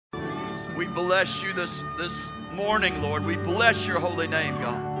We bless you this morning, Lord. We bless your holy name,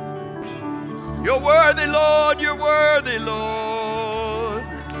 God. You're worthy, Lord. You're worthy, Lord.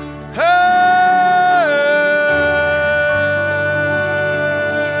 Hey!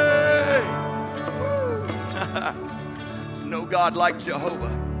 There's no God like Jehovah.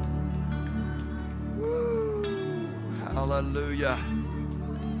 Hallelujah.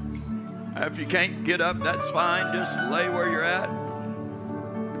 If you can't get up, that's fine. Just lay where you're at.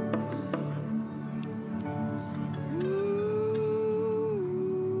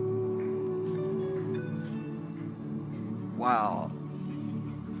 Wow.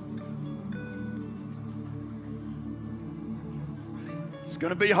 It's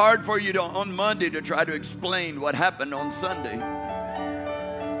going to be hard for you on Monday to try to explain what happened on Sunday.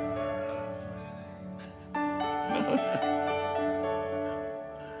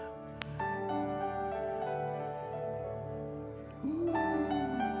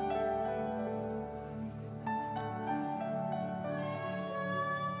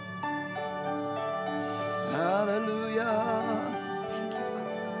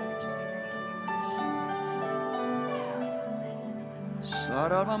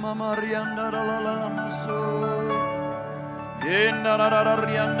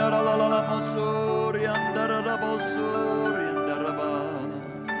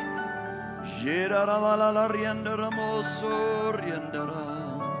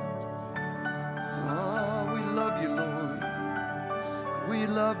 We love you, Lord. We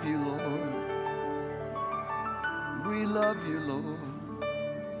love you, Lord. We love you, Lord.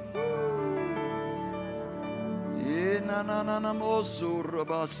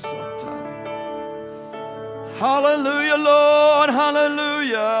 Hallelujah, Lord.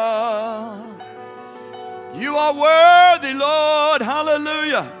 Hallelujah. You are worthy, Lord.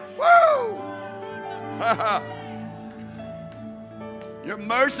 Hallelujah. Woo! Your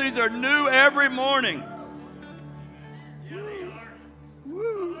mercies are new every morning.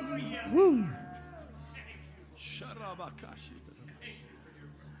 Woo. Woo.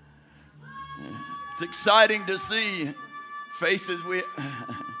 It's exciting to see faces we...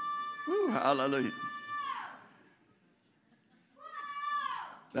 Woo, hallelujah.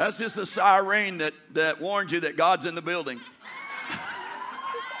 That's just a siren that warns you that God's in the building.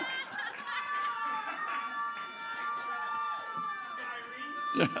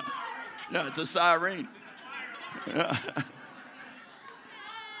 Yeah, it's a siren. Yeah.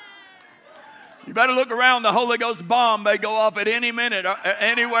 You better look around. The Holy Ghost bomb may go off at any minute,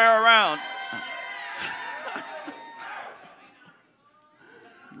 anywhere around.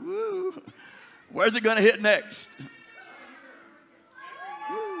 Woo. Where's it going to hit next?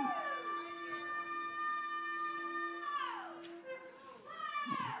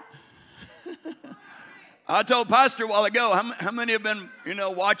 I told Pastor a while ago, how many have been,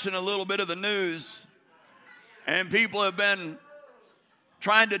 watching a little bit of the news, and people have been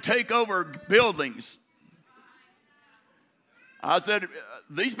trying to take over buildings? I said,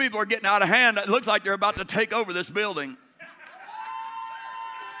 these people are getting out of hand. It looks like they're about to take over this building.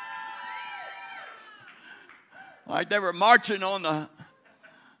 Like they were marching on the...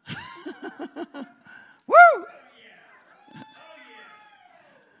 Woo!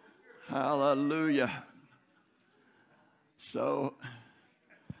 Hallelujah. So,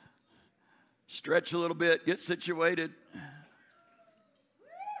 stretch a little bit, get situated.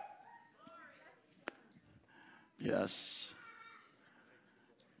 Yes.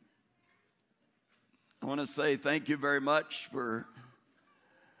 I want to say thank you very much for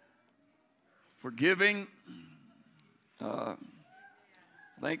giving. I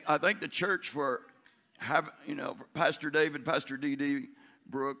thank the church for having, for Pastor David, Pastor D.D.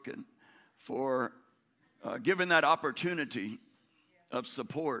 Brooke, and for giving that opportunity of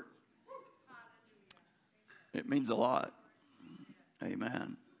support. It means a lot.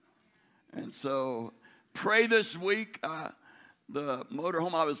 Amen. And so pray this week. The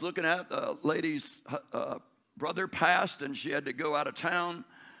motorhome I was looking at, the lady's brother passed and she had to go out of town.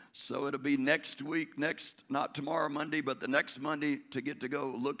 So it'll be next week, not tomorrow Monday, but the next Monday to get to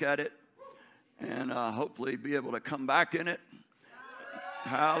go look at it and hopefully be able to come back in it.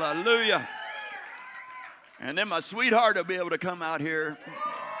 Hallelujah. And then my sweetheart will be able to come out here.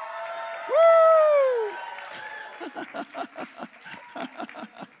 Woo!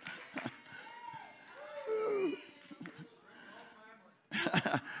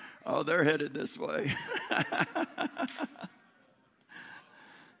 Oh, they're headed this way.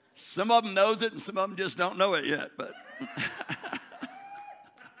 Some of them knows it and some of them just don't know it yet, but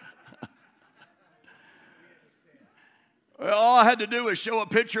well, all I had to do was show a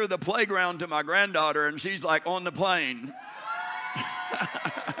picture of the playground to my granddaughter, and she's like on the plane.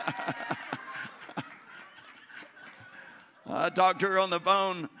 I talked to her on the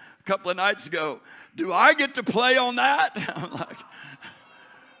phone a couple of nights ago. Do I get to play on that? I'm like,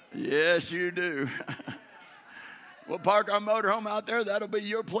 yes, you do. We'll park our motorhome out there. That'll be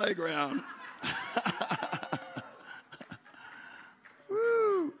your playground.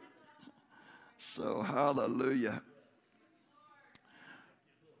 Woo. So, hallelujah.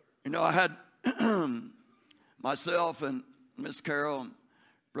 You know, I had myself and Miss Carol and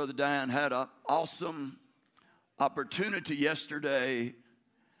Brother Dan had an awesome opportunity yesterday.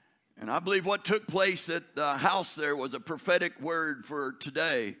 And I believe what took place at the house there was a prophetic word for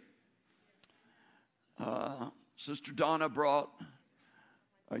today. Sister Donna brought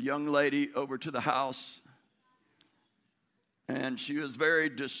a young lady over to the house, and she was very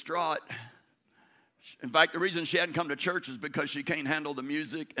distraught. In fact, the reason she hadn't come to church is because she can't handle the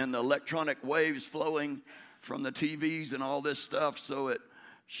music and the electronic waves flowing from the TVs and all this stuff. So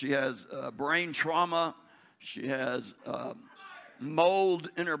she has brain trauma. She has mold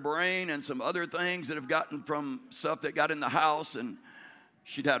in her brain and some other things that have gotten from stuff that got in the house. And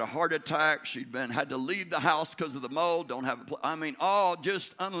she'd had a heart attack. She'd had to leave the house because of the mold. Don't have all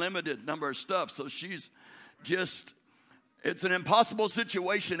just unlimited number of stuff. So she's just, it's an impossible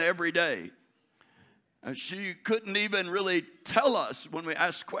situation every day. She couldn't even really tell us when we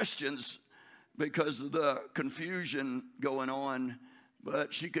asked questions because of the confusion going on,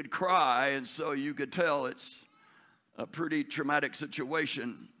 but she could cry, and so you could tell it's a pretty traumatic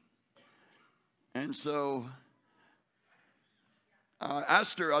situation. And so I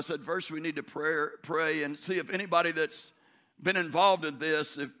asked her, I said, first we need to pray and see if anybody that's been involved in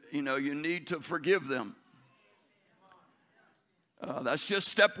this, if you need to forgive them. That's just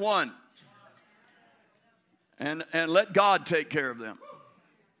step one. And let God take care of them.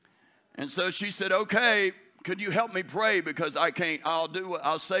 And so she said, okay, could you help me pray, because I can't,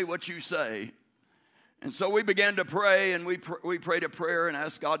 I'll say what you say. And so we began to pray, and we prayed a prayer and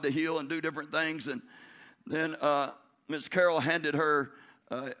asked God to heal and do different things. And then Miss Carol handed her,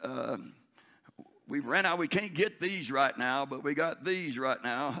 we ran out, we can't get these right now, but we got these right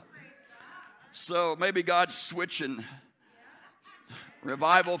now. So maybe God's switching.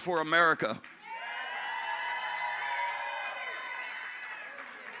 Revival for America.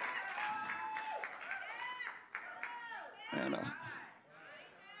 And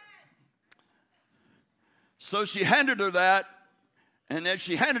so she handed her that, and as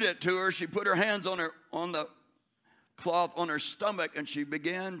she handed it to her, she put her hands on the cloth on her stomach, and she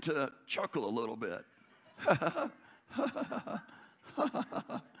began to chuckle a little bit.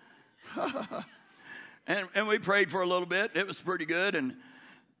 And we prayed for a little bit. It was pretty good, and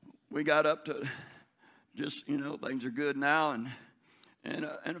we got up to just, things are good now. And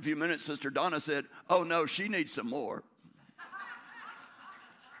in a few minutes, Sister Donna said, oh, no, she needs some more.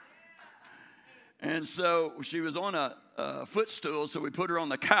 And so she was on a footstool, so we put her on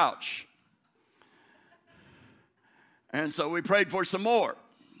the couch. And so we prayed for some more.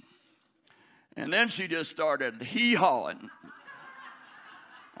 And then she just started hee-hawing.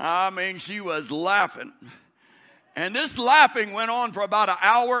 She was laughing. And this laughing went on for about an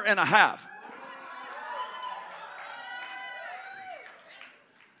hour and a half.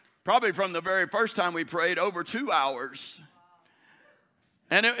 Probably from the very first time we prayed, over 2 hours.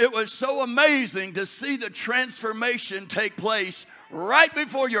 And it was so amazing to see the transformation take place right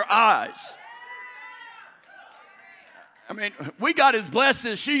before your eyes. We got as blessed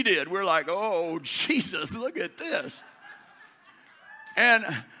as she did. We're like, oh, Jesus, look at this. And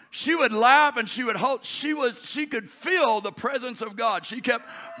she would laugh and she would hope. She could feel the presence of God. She kept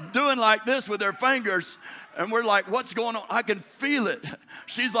doing like this with her fingers. And we're like, what's going on? I can feel it.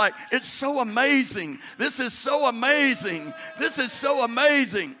 She's like, it's so amazing. This is so amazing. This is so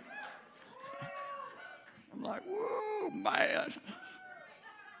amazing. I'm like, whoa, man.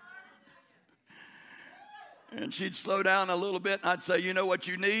 And she'd slow down a little bit, and I'd say, you know what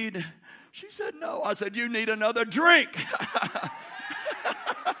you need? She said, no. I said, you need another drink.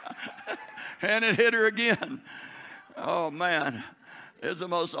 And it hit her again. Oh, man. It was the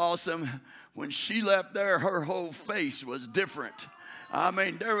most awesome. When she left there, her whole face was different.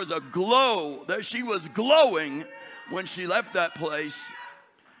 There was a glow. She was glowing when she left that place.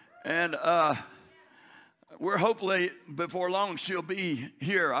 And we're hopefully, before long, she'll be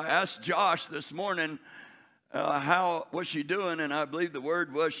here. I asked Josh this morning, how was she doing? And I believe the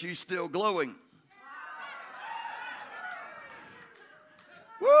word was she's still glowing.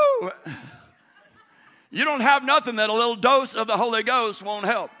 Woo! You don't have nothing that a little dose of the Holy Ghost won't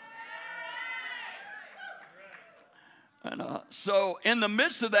help. And so in the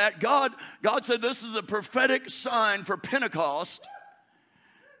midst of that, God said this is a prophetic sign for Pentecost,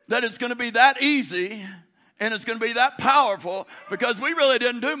 that it's going to be that easy And it's going to be that powerful because we really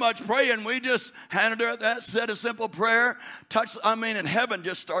didn't do much praying. We just handed her that, said a simple prayer, and heaven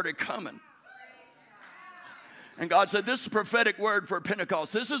just started coming. And God said, this is a prophetic word for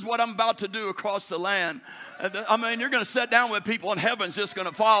Pentecost. This is what I'm about to do across the land. You're going to sit down with people and heaven's just going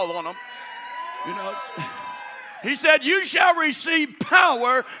to fall on them. You know, he said, you shall receive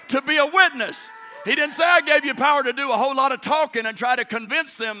power to be a witness. He didn't say I gave you power to do a whole lot of talking and try to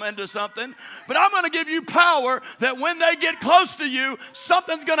convince them into something. But I'm going to give you power that when they get close to you,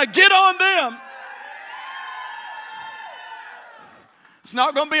 something's going to get on them. It's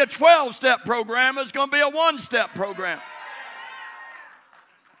not going to be a 12-step program. It's going to be a one-step program.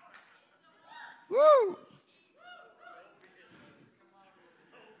 Woo!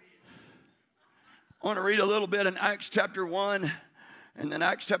 I want to read a little bit in Acts chapter 1 and then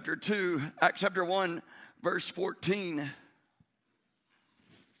Acts chapter 2. Acts chapter 1, verse 14.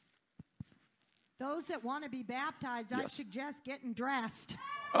 Those that want to be baptized, yes. I'd suggest getting dressed.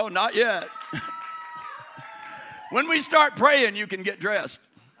 Oh, not yet. When we start praying, you can get dressed.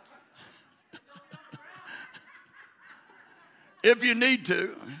 If you need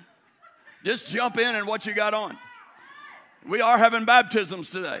to, just jump in and what you got on. We are having baptisms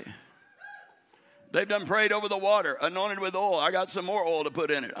today. They've done prayed over the water, anointed with oil. I got some more oil to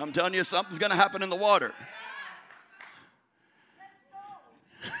put in it. I'm telling you, something's going to happen in the water.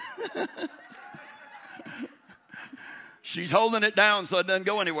 She's holding it down so it doesn't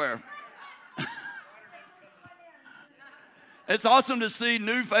go anywhere. It's awesome to see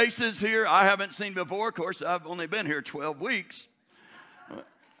new faces here I haven't seen before. Of course, I've only been here 12 weeks.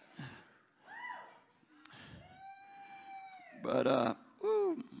 But,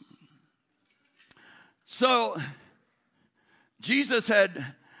 so Jesus had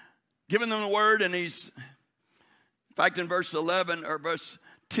given them the word, and he's, in fact, in verse 11 or verse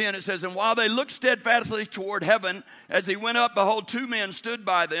 10, it says, and while they looked steadfastly toward heaven, as he went up, behold, two men stood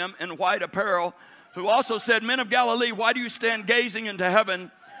by them in white apparel, who also said, men of Galilee, why do you stand gazing into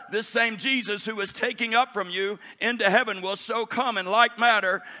heaven? This same Jesus who is taking up from you into heaven will so come in like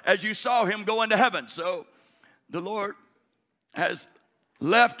manner as you saw him go into heaven. So the Lord has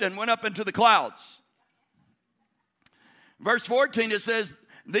left and went up into the clouds. Verse 14, it says,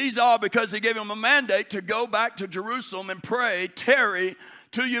 these all because he gave him a mandate to go back to Jerusalem and pray, tarry,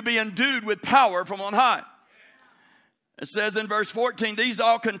 till you be endued with power from on high. It says in verse 14, these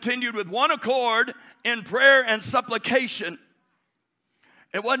all continued with one accord in prayer and supplication.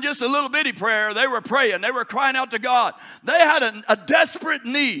 It wasn't just a little bitty prayer. They were praying. They were crying out to God. They had a desperate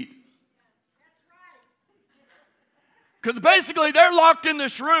need. Because basically they're locked in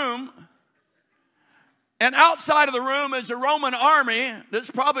this room, and outside of the room is a Roman army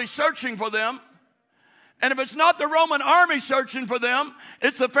that's probably searching for them. And if it's not the Roman army searching for them,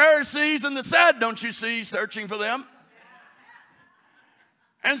 it's the Pharisees and the sad, don't you see, searching for them.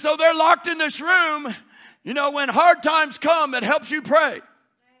 And so they're locked in this room. You know, when hard times come, it helps you pray.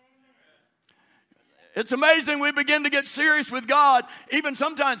 It's amazing we begin to get serious with God. Even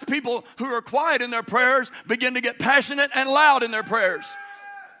sometimes people who are quiet in their prayers begin to get passionate and loud in their prayers.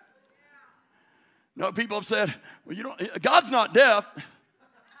 You know, people have said, well, God's not deaf.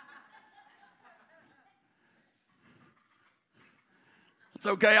 It's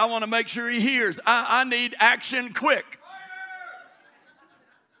okay, I want to make sure he hears. I need action quick.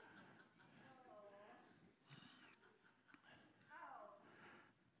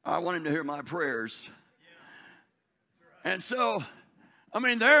 I want him to hear my prayers. And so,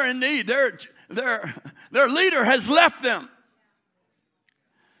 they're in need. Their leader has left them.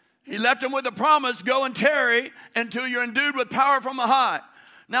 He left them with a promise, go and tarry until you're endued with power from the high.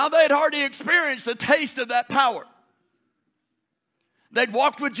 Now they'd already experienced a taste of that power. They'd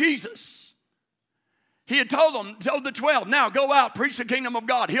walked with Jesus. He had told the 12, now go out, preach the kingdom of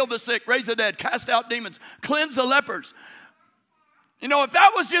God, heal the sick, raise the dead, cast out demons, cleanse the lepers. You know, if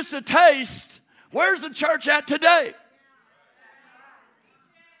that was just a taste, where's the church at today?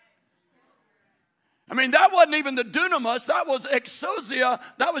 That wasn't even the dunamis. That was exousia.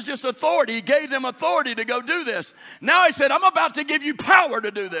 That was just authority. He gave them authority to go do this. Now he said, I'm about to give you power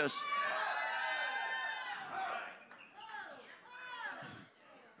to do this.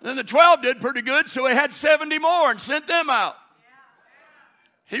 Then the 12 did pretty good, so he had 70 more and sent them out.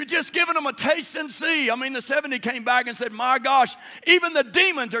 He was just giving them a taste and see. The 70 came back and said, my gosh, even the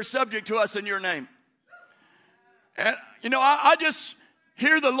demons are subject to us in your name. And, I just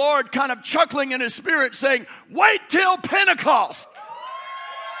hear the Lord kind of chuckling in his spirit saying, wait till Pentecost.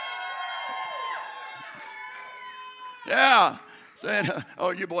 Yeah. Saying,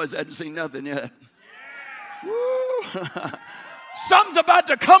 oh, you boys hadn't seen nothing yet. Woo. Something's about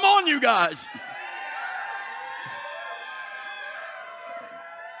to come on you guys.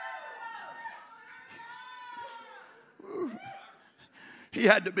 he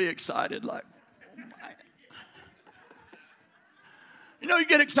had to be excited like, you know, you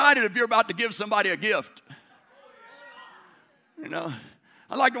get excited if you're about to give somebody a gift. You know,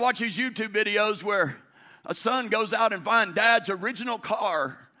 I like to watch these YouTube videos where a son goes out and finds dad's original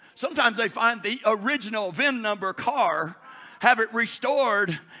car. Sometimes they find the original VIN number car, have it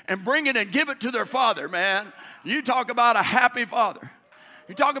restored, and bring it and give it to their father, man. You talk about a happy father.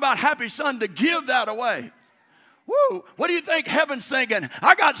 You talk about happy son to give that away. Woo! What do you think heaven's thinking?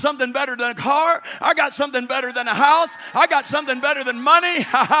 I got something better than a car. I got something better than a house. I got something better than money.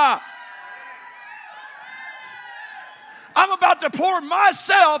 Ha ha. I'm about to pour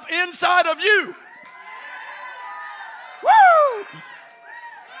myself inside of you. Woo!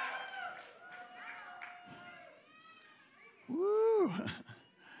 Woo!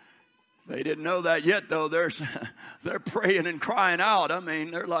 They didn't know that yet, though. They're praying and crying out. I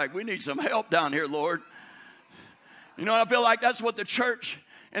mean, they're like, we need some help down here, Lord. You know, I feel like that's what the church,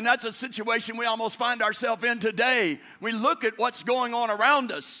 and that's a situation we almost find ourselves in today. We look at what's going on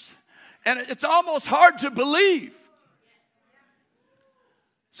around us, and it's almost hard to believe.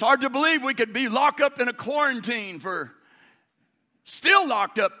 It's hard to believe we could be locked up in a quarantine still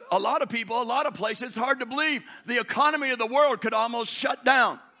locked up. A lot of people, a lot of places, it's hard to believe the economy of the world could almost shut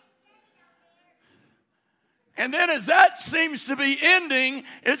down. And then as that seems to be ending,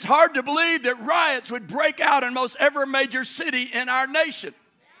 it's hard to believe that riots would break out in most every major city in our nation.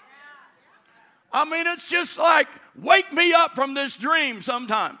 I mean, it's just like, wake me up from this dream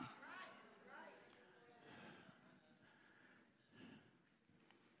sometime.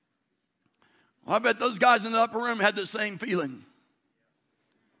 Well, I bet those guys in the upper room had the same feeling.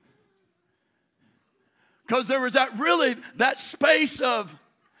 Because there was that space of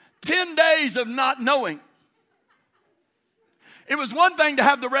 10 days of not knowing. It was one thing to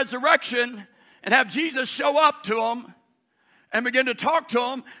have the resurrection and have Jesus show up to them and begin to talk to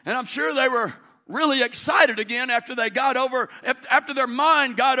them. And I'm sure they were really excited again after their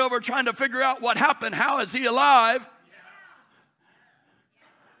mind got over trying to figure out what happened. How is he alive?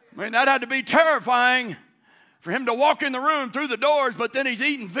 I mean, that had to be terrifying for him to walk in the room through the doors, but then he's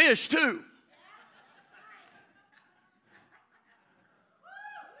eating fish too.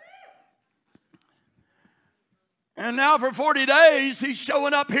 And now for 40 days, he's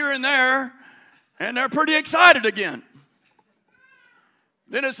showing up here and there, and they're pretty excited again.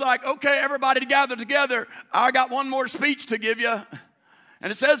 Then it's like, okay, everybody gather together. I got one more speech to give you.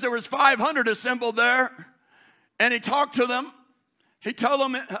 And it says there was 500 assembled there, and he talked to them. He told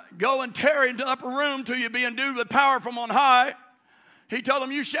them, go and tarry into the upper room till you be endued with power from on high. He told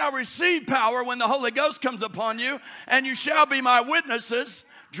them, you shall receive power when the Holy Ghost comes upon you, and you shall be my witnesses.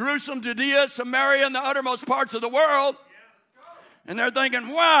 Jerusalem, Judea, Samaria, and the uttermost parts of the world. And they're thinking,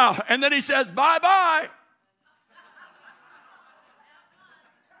 wow. And then he says, bye-bye.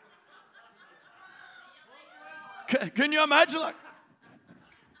 Can you imagine? Like,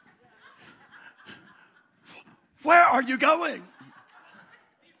 where are you going?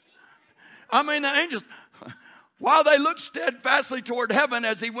 I mean, the angels, while they looked steadfastly toward heaven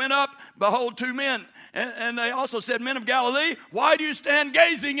as he went up, behold, two men. And they also said, men of Galilee, why do you stand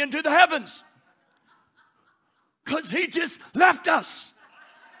gazing into the heavens? Because he just left us.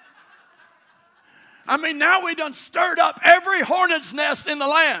 I mean, now we done stirred up every hornet's nest in the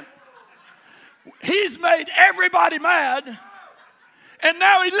land. He's made everybody mad, and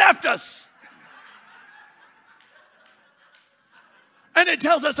now he left us. And it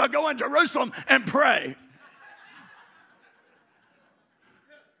tells us to go in Jerusalem and pray.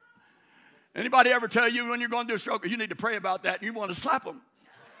 Anybody ever tell you when you're going through a struggle, you need to pray about that, and you want to slap them?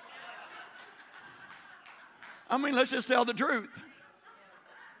 I mean, let's just tell the truth.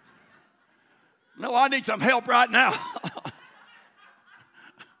 No, I need some help right now.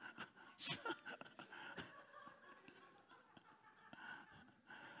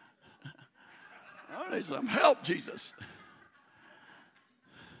 I need some help, Jesus.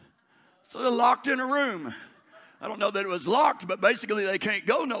 So they're locked in a room. I don't know that it was locked, but basically they can't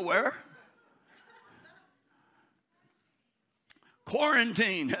go nowhere.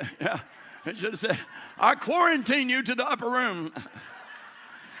 Quarantine. Yeah, it should have said, I quarantine you to the upper room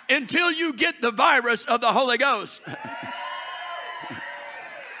until you get the virus of the Holy Ghost.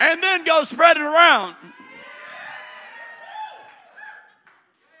 And then go spread it around.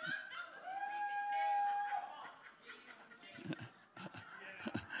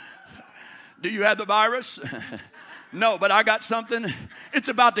 Do you have the virus? No, but I got something. It's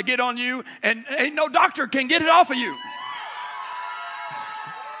about to get on you, and ain't no doctor can get it off of you.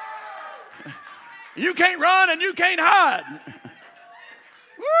 You can't run and you can't hide.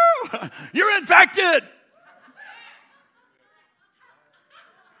 Woo! You're infected.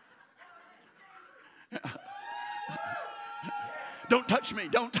 Don't touch me.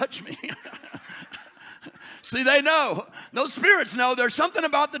 Don't touch me. See, they know. Those spirits know there's something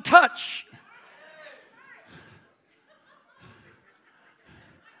about the touch.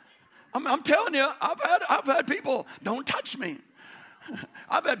 I'm telling you, I've had people, don't touch me.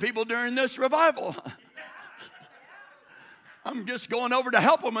 I've had people during this revival. I'm just going over to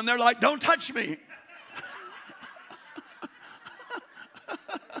help them, and they're like, don't touch me.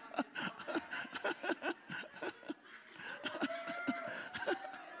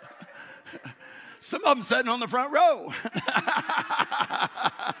 Some of them sitting on the front row.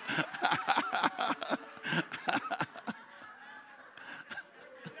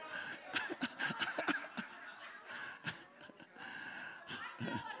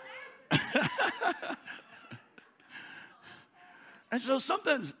 And so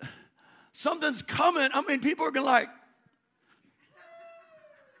something's coming. I mean, people are going to like,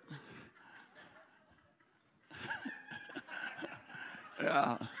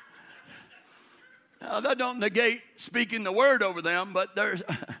 yeah. Now, that don't negate speaking the word over them, but there's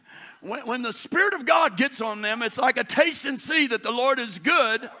when the Spirit of God gets on them, it's like a taste and see that the Lord is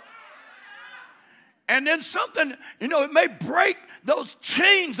good. And then something, it may break those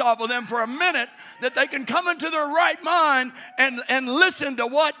chains off of them for a minute, that they can come into their right mind and listen to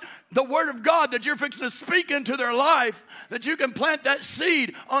what the Word of God that you're fixing to speak into their life, that you can plant that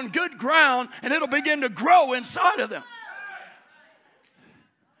seed on good ground and it'll begin to grow inside of them.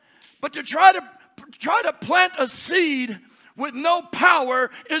 But to try to plant a seed with no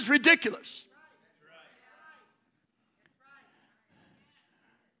power is ridiculous.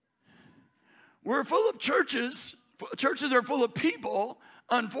 We're full of churches. Churches are full of people,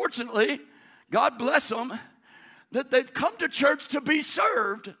 unfortunately, God bless them, that they've come to church to be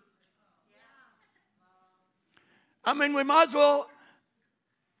served. I mean, we might as well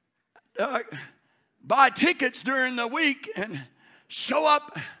buy tickets during the week and show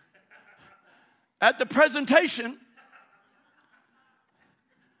up at the presentation,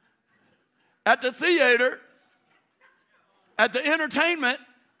 at the theater, at the entertainment.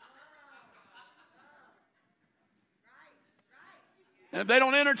 And if they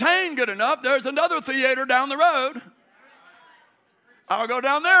don't entertain good enough, there's another theater down the road. I'll go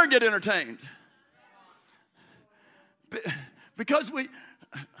down there and get entertained. Because we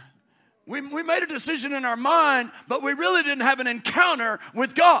made a decision in our mind, but we really didn't have an encounter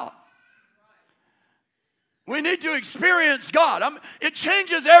with God. We need to experience God. It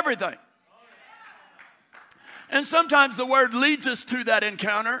changes everything. And sometimes the word leads us to that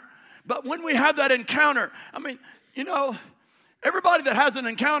encounter. But when we have that encounter, everybody that has an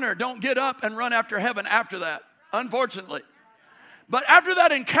encounter don't get up and run after heaven after that, unfortunately. But after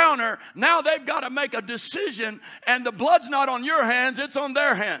that encounter, now they've got to make a decision, and the blood's not on your hands, it's on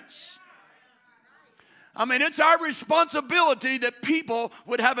their hands. It's our responsibility that people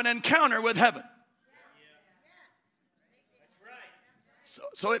would have an encounter with heaven.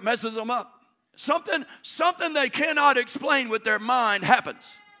 So it messes them up. Something they cannot explain with their mind happens.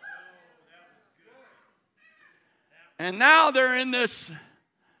 And now they're in this,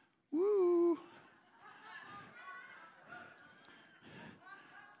 woo.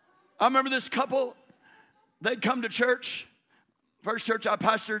 I remember this couple, they'd come to church, first church I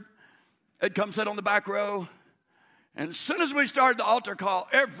pastored, they'd come sit on the back row. And as soon as we started the altar call,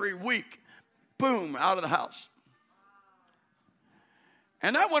 every week, boom, out of the house.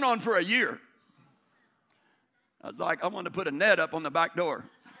 And that went on for a year. I was like, I want to put a net up on the back door.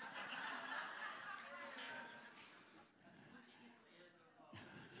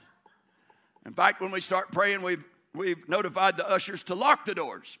 In fact, when we start praying, we've notified the ushers to lock the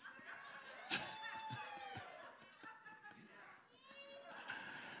doors.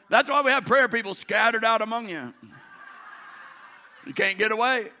 That's why we have prayer people scattered out among you. You can't get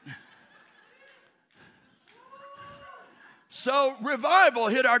away. So revival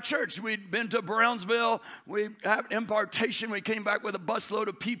hit our church. We'd been to Brownsville. We had impartation. We came back with a busload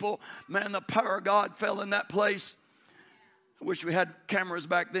of people. Man, the power of God fell in that place. I wish we had cameras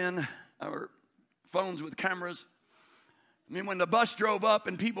back then, or phones with cameras. When the bus drove up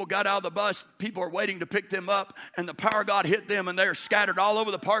and people got out of the bus, people are waiting to pick them up, and the power of God hit them, and they're scattered all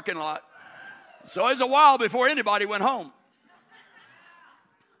over the parking lot. So it was a while before anybody went home.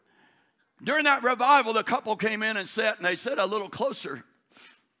 During that revival, the couple came in and sat, and they sat a little closer.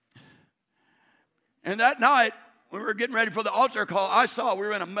 And that night, when we were getting ready for the altar call, we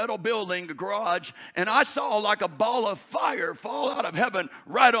were in a metal building, a garage, and I saw like a ball of fire fall out of heaven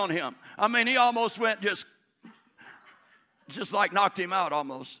right on him. He almost went just like knocked him out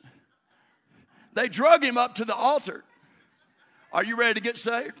almost. They drug him up to the altar. Are you ready to get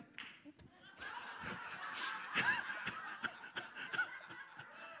saved?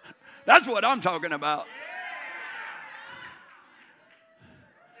 That's what I'm talking about.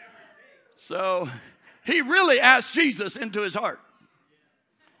 So he really asked Jesus into his heart.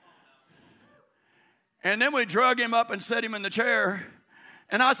 And then we drug him up and set him in the chair.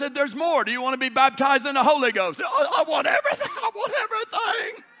 And I said, there's more. Do you want to be baptized in the Holy Ghost? I want everything. I want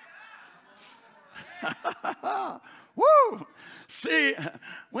everything. Woo! See,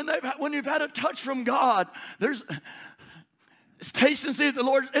 when you've had a touch from God, it's taste and see that the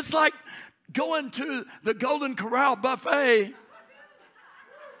Lord. It's like going to the Golden Corral buffet,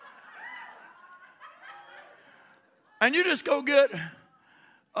 and you just go get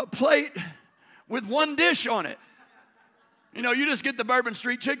a plate with one dish on it. You know, you just get the Bourbon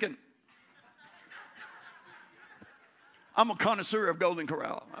Street chicken. I'm a connoisseur of Golden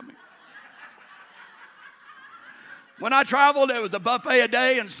Corral. When I traveled, there was a buffet a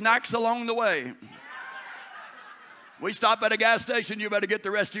day and snacks along the way. We stop at a gas station, you better get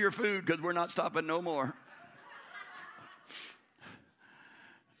the rest of your food because we're not stopping no more.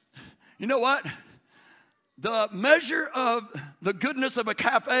 You know what? The measure of the goodness of a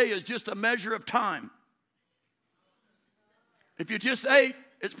cafe is just a measure of time. If you just ate,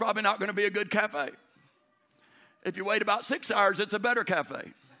 it's probably not going to be a good cafe. If you wait about 6 hours, it's a better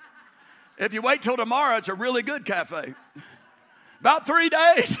cafe. If you wait till tomorrow, it's a really good cafe. About 3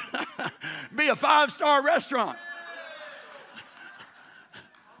 days, be a 5-star restaurant.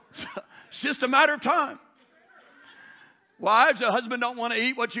 It's just a matter of time. Wives, the husband don't want to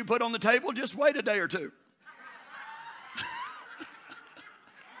eat what you put on the table, just wait a day or two.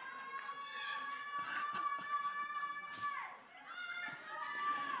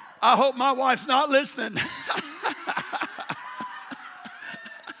 I hope my wife's not listening.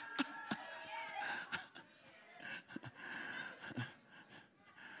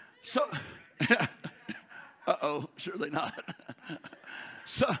 So, surely not.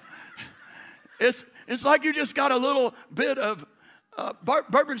 So, it's like you just got a little bit of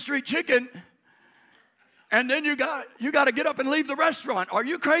Bourbon Street chicken, and then you got to get up and leave the restaurant. Are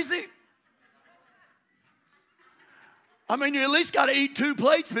you crazy? I mean, you at least got to eat 2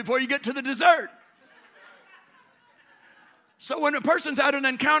 plates before you get to the dessert. So when a person's had an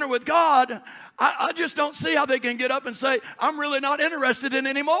encounter with God, I just don't see how they can get up and say, I'm really not interested in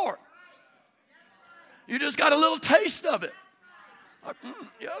anymore. You just got a little taste of it.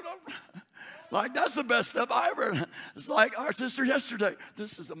 Like, that's the best stuff I ever. It's like our sister yesterday.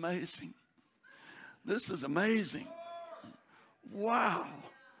 This is amazing. This is amazing. Wow.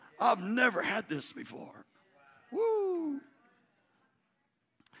 I've never had this before. Woo.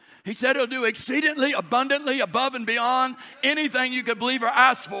 He said he'll do exceedingly, abundantly, above and beyond anything you could believe or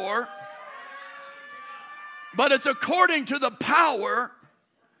ask for. But it's according to the power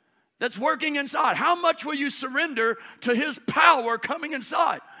that's working inside. How much will you surrender to his power coming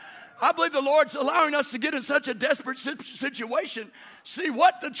inside? I believe the Lord's allowing us to get in such a desperate situation. See,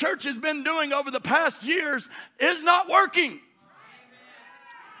 what the church has been doing over the past years is not working.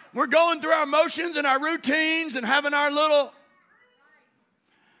 We're going through our motions and our routines and having our little...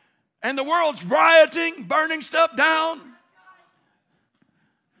 And the world's rioting, burning stuff down.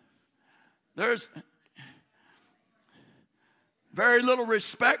 There's very little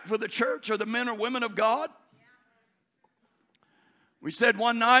respect for the church or the men or women of God. We said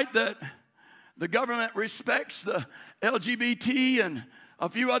one night that the government respects the LGBT and a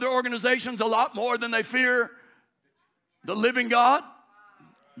few other organizations a lot more than they fear the living God,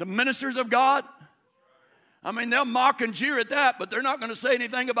 the ministers of God. I mean, they'll mock and jeer at that, but they're not going to say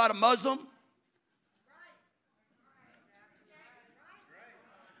anything about a Muslim.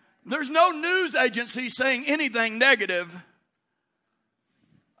 There's no news agency saying anything negative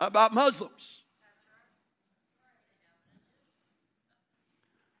about Muslims.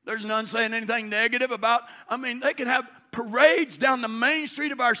 There's none saying anything negative about, I mean, they can have parades down the main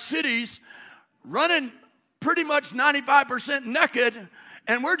street of our cities running pretty much 95% naked,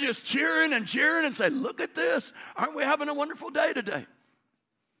 and we're just cheering and cheering and say, look at this. Aren't we having a wonderful day today?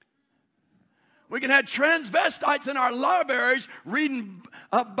 We can have transvestites in our libraries reading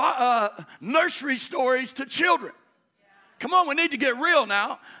nursery stories to children. Come on, we need to get real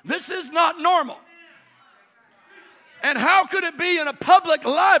now. This is not normal. And how could it be in a public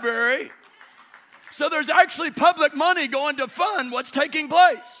library? So there's actually public money going to fund what's taking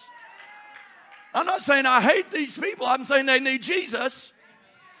place. I'm not saying I hate these people. I'm saying they need Jesus.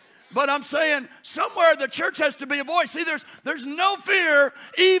 But I'm saying somewhere the church has to be a voice. See, there's no fear.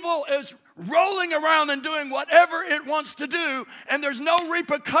 Evil is rolling around and doing whatever it wants to do, and there's no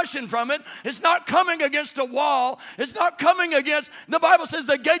repercussion from it. It's not coming against a wall. It's not coming against, the Bible says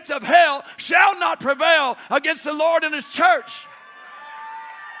the gates of hell shall not prevail against the Lord and his church.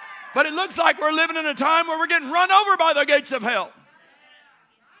 But it looks like we're living in a time where we're getting run over by the gates of hell.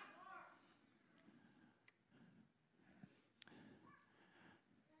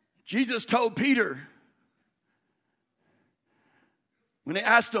 Jesus told Peter, when he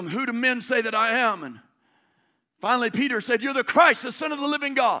asked him, who do men say that I am? And finally Peter said, you're the Christ, the Son of the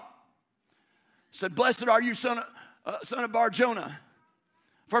living God. He said, blessed are you, son of Bar-Jonah.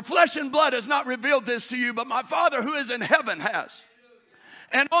 For flesh and blood has not revealed this to you, but my Father who is in heaven has.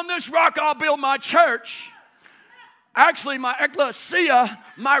 And on this rock I'll build my church. Actually, my ecclesia,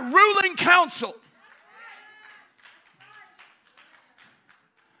 my ruling council.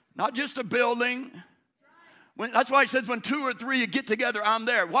 Not just a building. That's why he says when 2 or 3 get together, I'm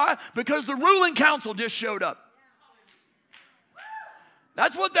there. Why? Because the ruling council just showed up.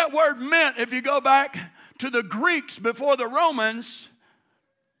 That's what that word meant. If you go back to the Greeks before the Romans,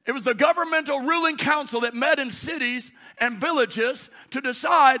 it was the governmental ruling council that met in cities and villages to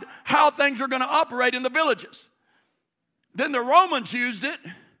decide how things were going to operate in the villages. Then the Romans used it.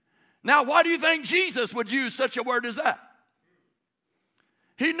 Now, why do you think Jesus would use such a word as that?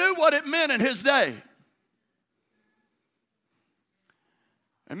 He knew what it meant in his day.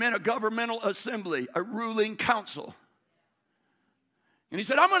 It meant a governmental assembly, a ruling council. And he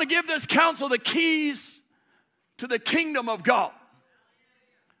said, I'm going to give this council the keys to the kingdom of God.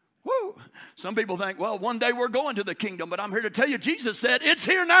 Woo! Some people think, well, one day we're going to the kingdom, but I'm here to tell you, Jesus said, it's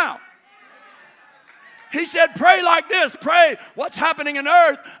here now. He said, pray like this. Pray what's happening in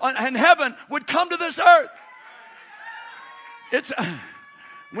earth and heaven would come to this earth.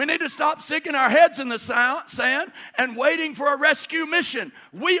 We need to stop sticking our heads in the sand and waiting for a rescue mission.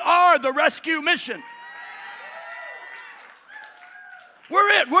 We are the rescue mission. We're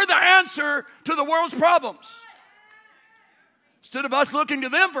it. We're the answer to the world's problems. Instead of us looking to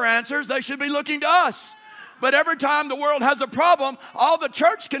them for answers, they should be looking to us. But every time the world has a problem, all the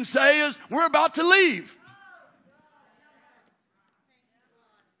church can say is, we're about to leave.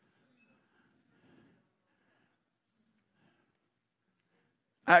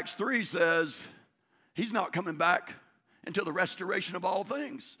 Acts 3 says, he's not coming back until the restoration of all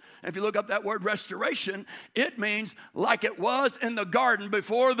things. And if you look up that word restoration, it means like it was in the garden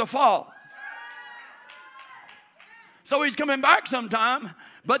before the fall. So he's coming back sometime,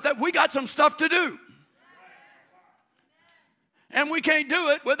 but that we got some stuff to do. And we can't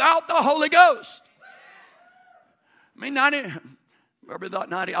do it without the Holy Ghost. I mean, 90,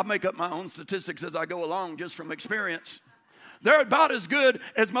 I'll make up my own statistics as I go along just from experience. They're about as good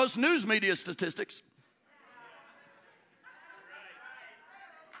as most news media statistics.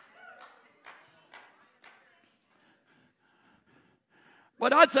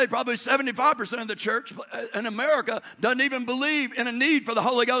 But I'd say probably 75% of the church in America doesn't even believe in a need for the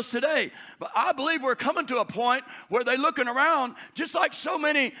Holy Ghost today. But I believe we're coming to a point where they're looking around, just like so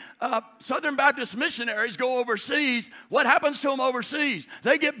many Southern Baptist missionaries go overseas. What happens to them overseas?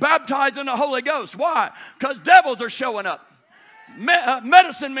 They get baptized in the Holy Ghost. Why? Because devils are showing up.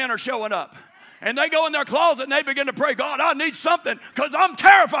 Medicine men are showing up. And they go in their closet and they begin to pray, God, I need something because I'm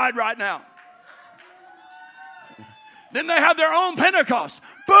terrified right now. Then they have their own Pentecost.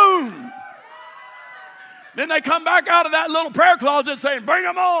 Boom. Then they come back out of that little prayer closet saying, bring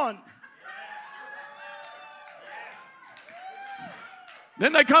them on.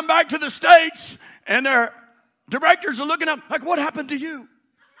 Then they come back to the States and their directors are looking up like, what happened to you?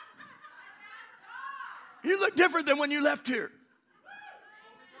 You look different than when you left here.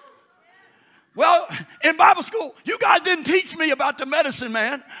 Well, in Bible school, you guys didn't teach me about the medicine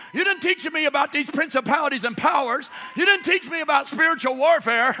man. You didn't teach me about these principalities and powers. You didn't teach me about spiritual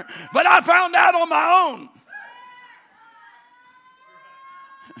warfare, but I found out on my own.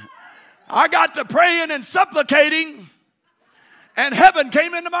 I got to praying and supplicating, and heaven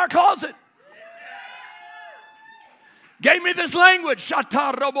came into my closet. Gave me this language.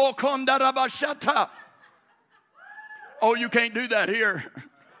 Shata robo konda rabashata. Oh, you can't do that here.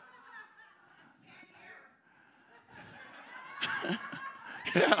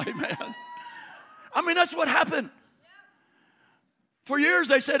 Yeah, amen. I mean, that's what happened. For years,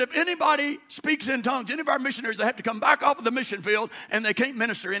 they said if anybody speaks in tongues, any of our missionaries, they have to come back off of the mission field and they can't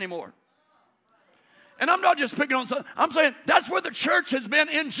minister anymore. And I'm not just picking on some. I'm saying that's where the church has been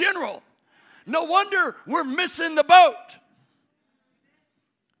in general. No wonder we're missing the boat.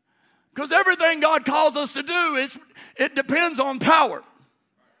 Because everything God calls us to do, it depends on power.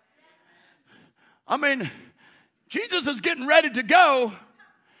 I mean, Jesus is getting ready to go,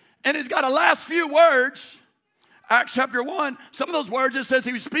 and he's got a last few words. Acts chapter 1, some of those words, it says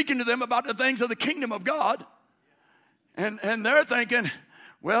he was speaking to them about the things of the kingdom of God. And they're thinking,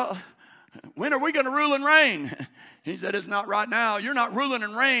 well, when are we going to rule and reign? He said, it's not right now. You're not ruling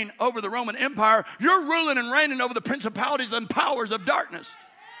and reigning over the Roman Empire. You're ruling and reigning over the principalities and powers of darkness.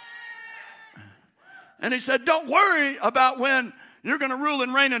 And he said, don't worry about when you're going to rule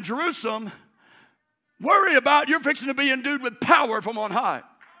and reign in Jerusalem. Worry about you're fixing to be endued with power from on high.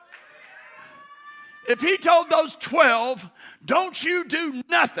 If he told those 12, don't you do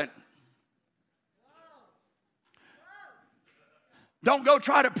nothing. Don't go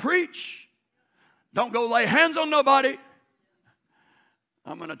try to preach. Don't go lay hands on nobody.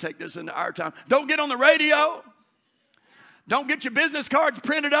 I'm going to take this into our time. Don't get on the radio. Don't get your business cards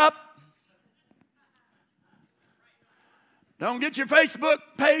printed up. Don't get your Facebook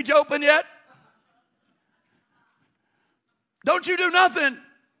page open yet. Don't you do nothing.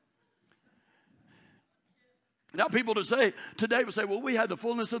 Now people today will say, well, we had the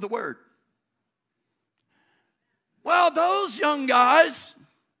fullness of the word. Well, those young guys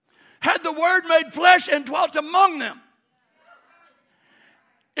had the word made flesh and dwelt among them.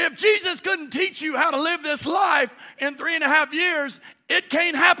 If Jesus couldn't teach you how to live this life in 3.5 years, it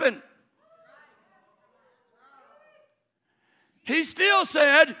can't happen. He still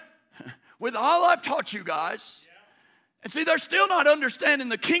said, with all I've taught you guys, and see, they're still not understanding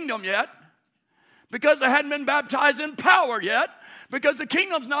the kingdom yet because they hadn't been baptized in power yet, because the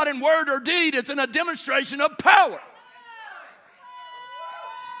kingdom's not in word or deed, it's in a demonstration of power.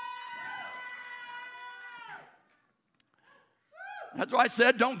 That's why I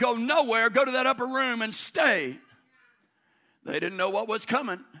said, don't go nowhere. Go to that upper room and stay. They didn't know what was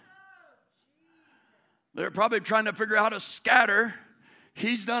coming. They're probably trying to figure out how to scatter.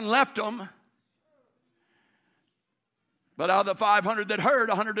 He's done left them. But out of the 500 that heard,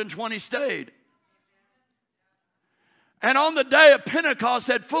 120 stayed. And on the day of Pentecost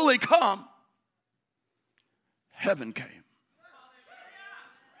had fully come, heaven came.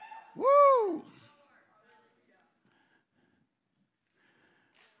 Woo!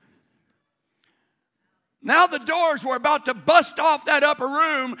 Now the doors were about to bust off that upper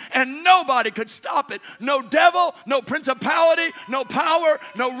room and nobody could stop it. No devil, no principality, no power,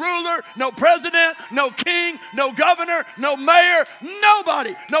 no ruler, no president, no king, no governor, no mayor,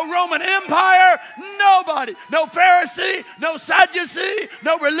 nobody. No Roman Empire, nobody. No Pharisee, no Sadducee,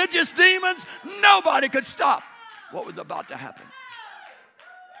 no religious demons. Nobody could stop what was about to happen.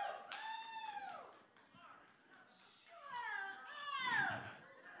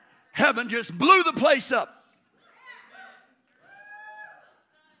 Heaven just blew the place up.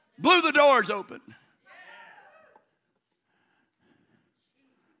 Blew the doors open.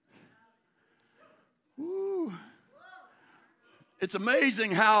 Ooh. It's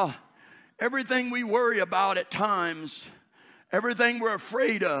amazing how everything we worry about at times, everything we're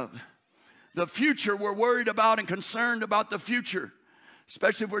afraid of, the future we're worried about and concerned about the future.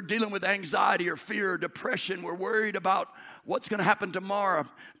 Especially if we're dealing with anxiety or fear or depression, we're worried about what's going to happen tomorrow.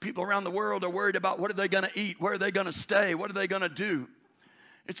 People around the world are worried about what are they going to eat, where are they going to stay, what are they going to do.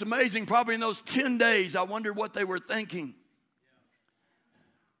 It's amazing, probably in those 10 days, I wonder what they were thinking.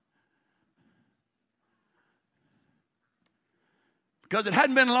 Because it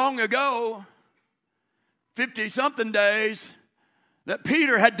hadn't been long ago, 50-something days, that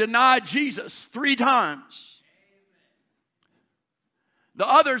Peter had denied Jesus 3 times. The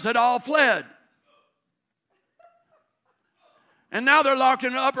others had all fled. And now they're locked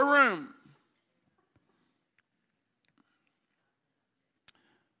in the upper room.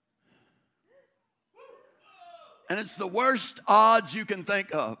 And it's the worst odds you can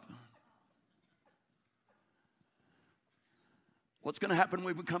think of. What's going to happen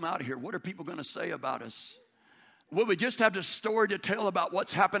when we come out of here? What are people going to say about us? Will we just have the story to tell about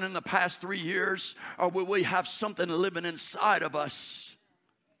what's happened in the past 3 years? Or will we have something living inside of us?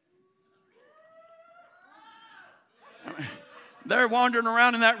 They're wandering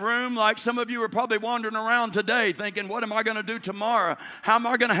around in that room like some of you are probably wandering around today thinking, what am I going to do tomorrow? How am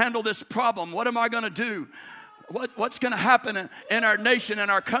I going to handle this problem? What am I going to do? What's going to happen in our nation, in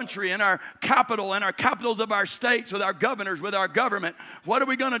our country, in our capital, in our capitals of our states, with our governors, with our government? What are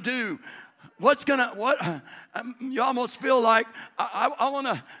we going to do? You almost feel like I want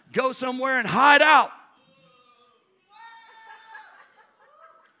to go somewhere and hide out.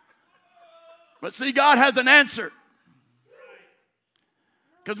 But see, God has an answer.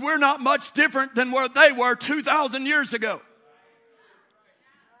 Because we're not much different than what they were 2,000 years ago.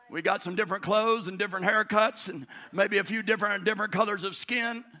 We got some different clothes and different haircuts and maybe a few different colors of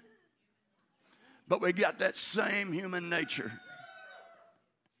skin. But we got that same human nature.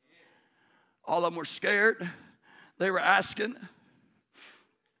 All of them were scared. They were asking. Let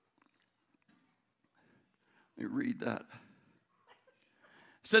me read that.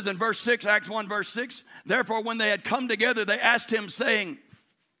 It says in verse 6, Acts 1, verse 6, therefore when they had come together, they asked him, saying,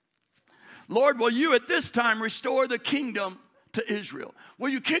 Lord, will you at this time restore the kingdom to Israel? Will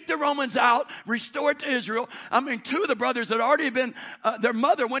you kick the Romans out, restore it to Israel? I mean, two of the brothers had already been, their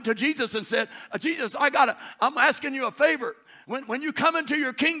mother went to Jesus and said, Jesus, I'm asking you a favor. When you come into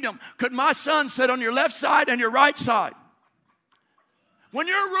your kingdom, could my son sit on your left side and your right side? When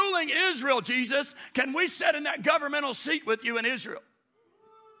you're ruling Israel, Jesus, can we sit in that governmental seat with you in Israel?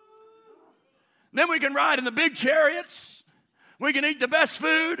 Then we can ride in the big chariots. We can eat the best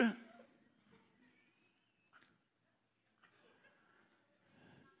food.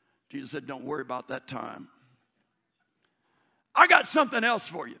 Jesus said, don't worry about that time. I got something else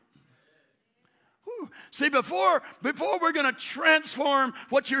for you. Whew. See, before we're going to transform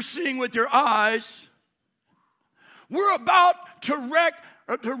what you're seeing with your eyes, we're about to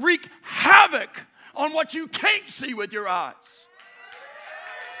wreak havoc on what you can't see with your eyes.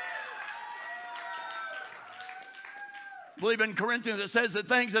 I believe in Corinthians it says that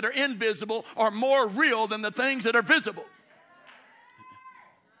things that are invisible are more real than the things that are visible.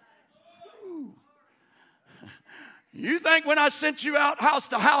 You think when I sent you out house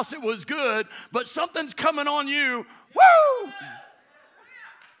to house it was good, but something's coming on you. Woo!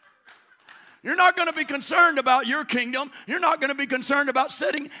 You're not going to be concerned about your kingdom. You're not going to be concerned about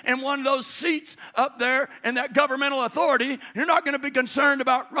sitting in one of those seats up there in that governmental authority. You're not going to be concerned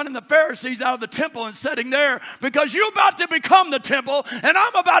about running the Pharisees out of the temple and sitting there, because you're about to become the temple and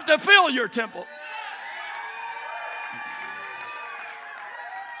I'm about to fill your temple.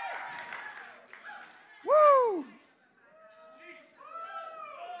 Woo!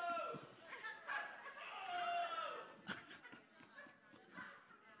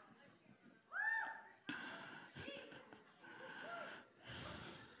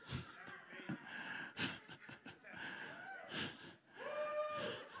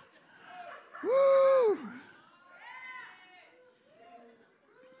 Woo!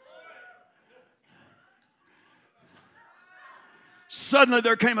 Suddenly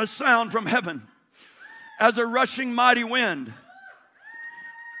there came a sound from heaven as a rushing mighty wind,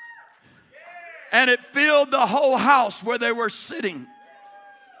 and it filled the whole house where they were sitting.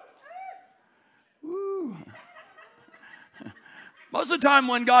 Woo. Most of the time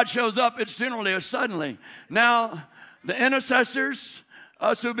when God shows up, it's generally a suddenly. Now, the intercessors,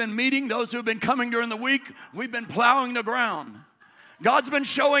 us who've been meeting, those who've been coming during the week, we've been plowing the ground. God's been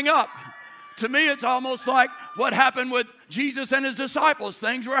showing up. To me, it's almost like what happened with Jesus and his disciples.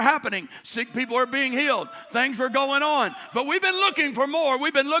 Things were happening. Sick people were being healed. Things were going on. But we've been looking for more.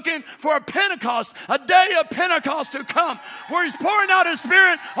 We've been looking for a Pentecost, a day of Pentecost to come, where he's pouring out his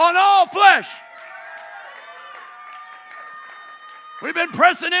Spirit on all flesh. We've been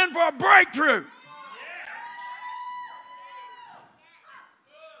pressing in for a breakthrough.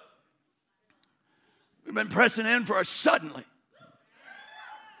 We've been pressing in for a suddenly.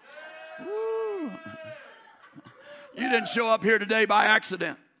 Woo. You didn't show up here today by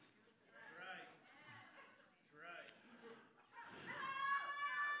accident.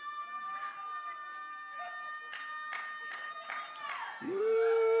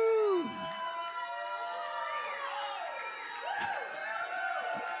 Woo.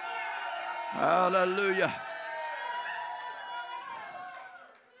 Hallelujah.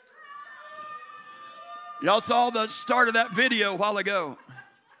 Y'all saw the start of that video a while ago.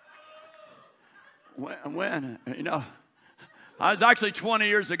 When, you know, I was actually 20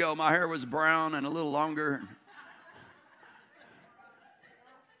 years ago. My hair was brown and a little longer.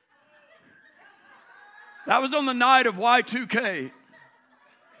 That was on the night of Y2K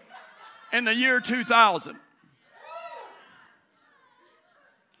in the year 2000.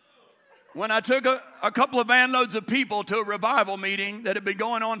 When I took a couple of van loads of people to a revival meeting that had been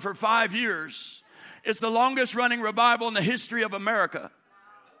going on for 5 years. It's the longest running revival in the history of America.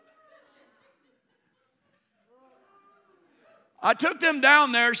 I took them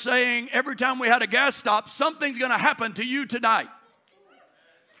down there saying every time we had a gas stop, something's going to happen to you tonight.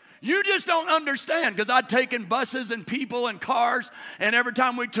 You just don't understand, because I'd taken buses and people and cars, and every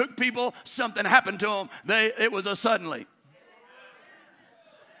time we took people, something happened to them. It was a suddenly.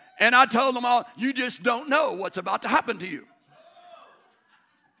 And I told them all, you just don't know what's about to happen to you.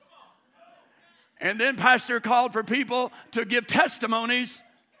 And then Pastor called for people to give testimonies.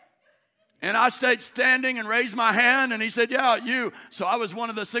 And I stayed standing and raised my hand. And he said, yeah, you. So I was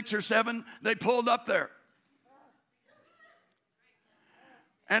one of the 6 or 7. They pulled up there.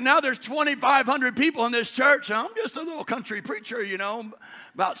 And now there's 2,500 people in this church. And I'm just a little country preacher, you know,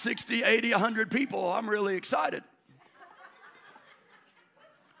 about 60, 80, 100 people. I'm really excited.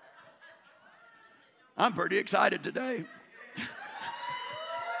 I'm pretty excited today.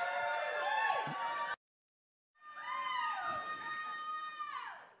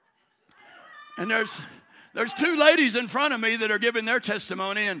 And there's two ladies in front of me that are giving their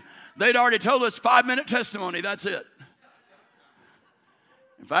testimony, and they'd already told us 5-minute testimony. That's it.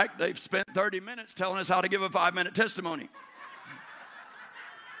 In fact, they've spent 30 minutes telling us how to give a 5-minute testimony.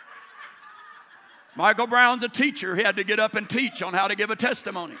 Michael Brown's a teacher. He had to get up and teach on how to give a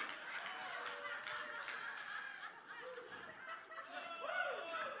testimony.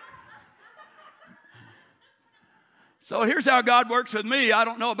 So here's how God works with me. I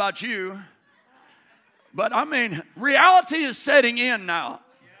don't know about you, but I mean, reality is setting in now.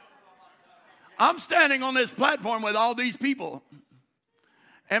 I'm standing on this platform with all these people,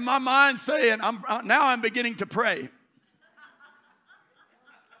 and my mind's saying, now I'm beginning to pray.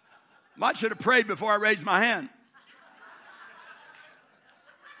 Might should have prayed before I raised my hand.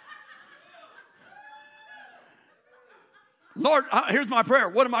 Lord, here's my prayer.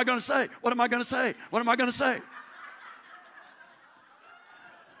 What am I going to say? What am I going to say? What am I going to say?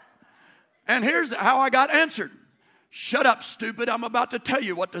 And here's how I got answered. Shut up, stupid. I'm about to tell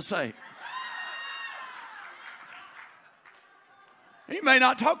you what to say. He may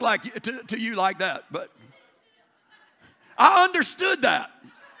not talk like to you like that, but I understood that.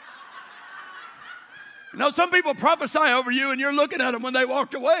 You know, some people prophesy over you and you're looking at them when they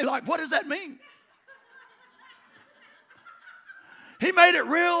walked away like, what does that mean? He made it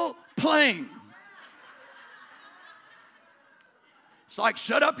real plain. It's like,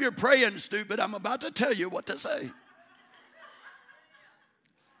 shut up, you're praying, stupid. I'm about to tell you what to say.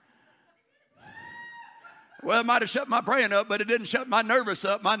 Well, it might have shut my praying up, but it didn't shut my nervous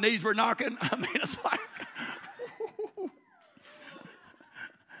up. My knees were knocking. I mean, it's like,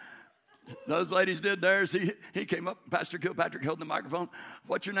 those ladies did theirs. He came up, Pastor Kilpatrick held the microphone.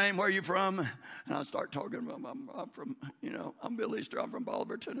 What's your name? Where are you from? And I start talking. I'm from, I'm Bill Easter. I'm from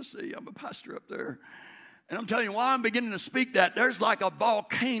Bolivar, Tennessee. I'm a pastor up there. And I'm telling you why I'm beginning to speak that. There's like a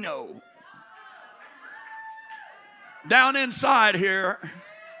volcano down inside here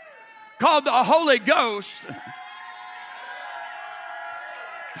called the Holy Ghost.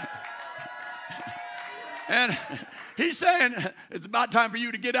 And he's saying, it's about time for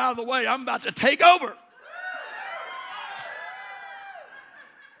you to get out of the way. I'm about to take over.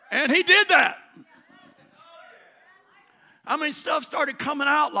 And he did that. I mean, stuff started coming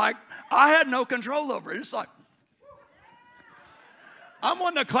out like I had no control over it. It's like, I'm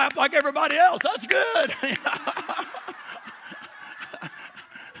wanting to clap like everybody else. That's good.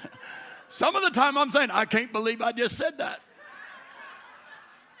 Some of the time I'm saying, I can't believe I just said that.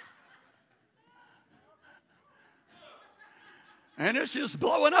 And it's just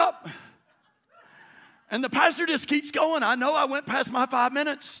blowing up. And the pastor just keeps going. I know I went past my 5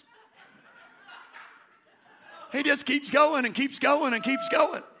 minutes. He just keeps going and keeps going and keeps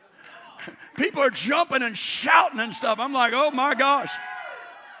going. People are jumping and shouting and stuff. I'm like, oh my gosh.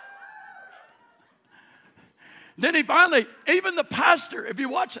 Then he finally, even the pastor, if you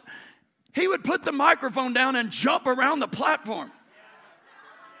watch it, he would put the microphone down and jump around the platform.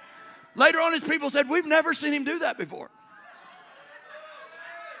 Later on, his people said, we've never seen him do that before.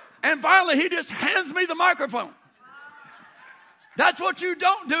 And finally, he just hands me the microphone. That's what you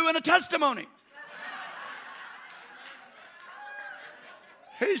don't do in a testimony.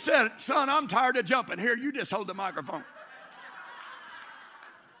 He said, son, I'm tired of jumping. Here, you just hold the microphone.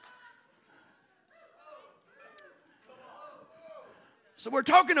 So we're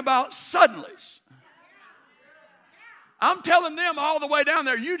talking about suddenlies. I'm telling them all the way down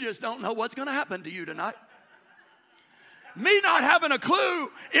there, you just don't know what's going to happen to you tonight. Me not having a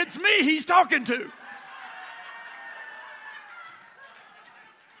clue, it's me he's talking to.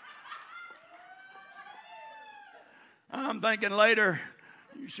 I'm thinking later,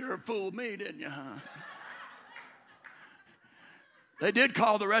 you sure fooled me, didn't you, huh? They did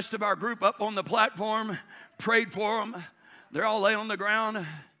call the rest of our group up on the platform, prayed for them. They're all laying on the ground.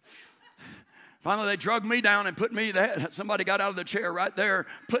 Finally, they drug me down and put me there. Somebody got out of the chair right there,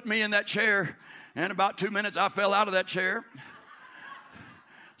 put me in that chair. And about 2 minutes, I fell out of that chair.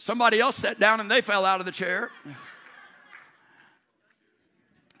 Somebody else sat down and they fell out of the chair.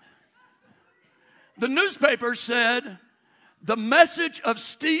 The newspaper said the message of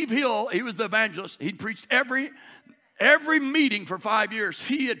Steve Hill, he was the evangelist. He'd preached every meeting for 5 years.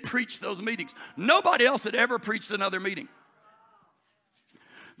 He had preached those meetings. Nobody else had ever preached another meeting.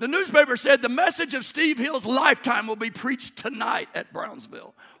 The newspaper said the message of Steve Hill's lifetime will be preached tonight at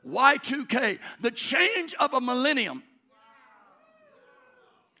Brownsville. Y2K, the change of a millennium.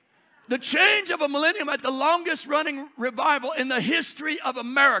 The change of a millennium at the longest running revival in the history of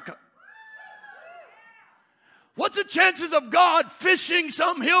America. What's the chances of God fishing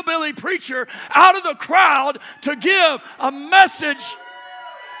some hillbilly preacher out of the crowd to give a message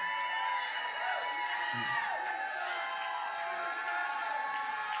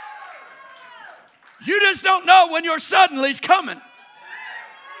You just don't know when your suddenly's coming.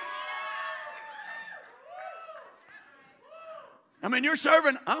 I mean, you're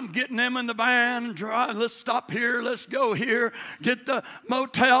serving, I'm getting them in the van, drive, let's stop here, let's go here, get the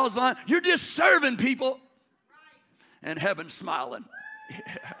motels on. You're just serving people. And heaven's smiling.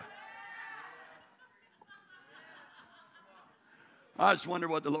 Yeah. I just wonder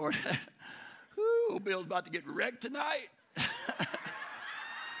what the Lord, ooh, Bill's about to get wrecked tonight.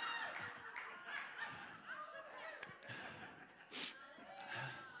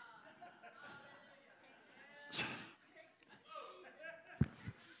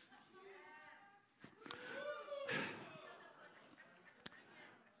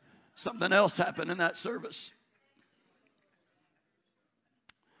 Something else happened in that service.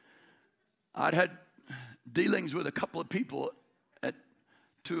 I'd had dealings with a couple of people at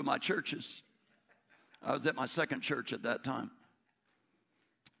two of my churches. I was at my second church at that time.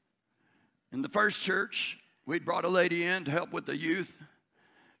 In the first church, we'd brought a lady in to help with the youth.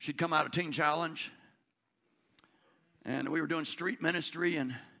 She'd come out of Teen Challenge. And we were doing street ministry.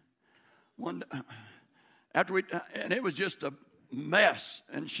 And and it was just a mess,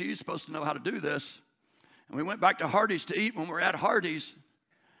 and she's supposed to know how to do this. And we went back to Hardee's to eat. When we were at Hardee's,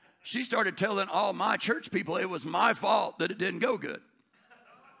 she started telling all my church people it was my fault that it didn't go good.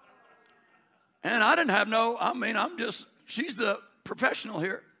 And I didn't have she's the professional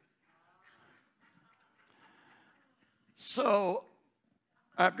here. So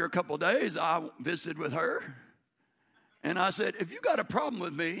after a couple of days, I visited with her, and I said, if you got a problem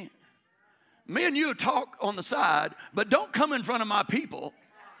with me and you talk on the side, but don't come in front of my people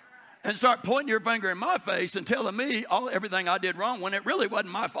and start pointing your finger in my face and telling me everything I did wrong when it really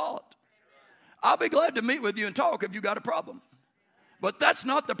wasn't my fault. I'll be glad to meet with you and talk if you got a problem. But that's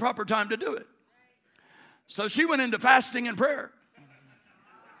not the proper time to do it. So she went into fasting and prayer.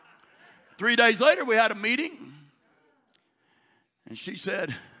 3 days later, we had a meeting. And she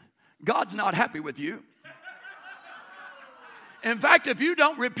said, God's not happy with you. In fact, if you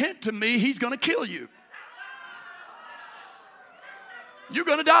don't repent to me, he's going to kill you. You're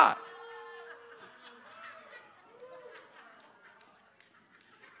going to die.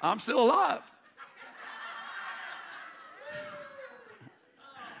 I'm still alive.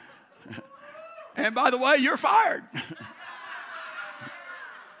 And by the way, you're fired.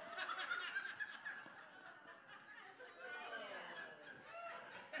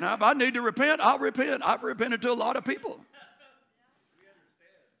 Now, if I need to repent, I'll repent. I've repented to a lot of people.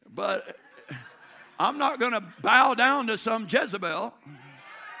 But I'm not going to bow down to some Jezebel.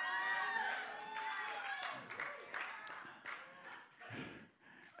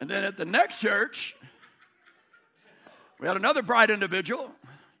 And then at the next church, we had another bright individual.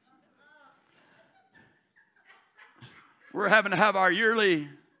 We're having to have our yearly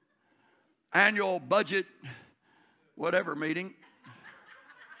annual budget whatever meeting.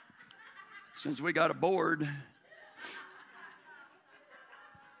 Since we got a board.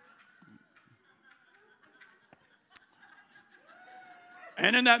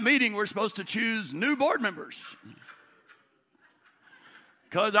 And in that meeting, we're supposed to choose new board members.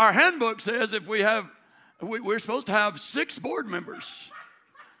 Because our handbook says we're supposed to have 6 board members.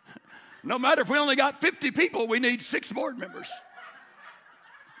 No matter if we only got 50 people, we need 6 board members.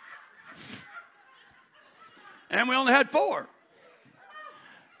 And we only had 4.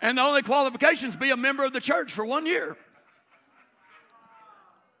 And the only qualifications be a member of the church for 1 year.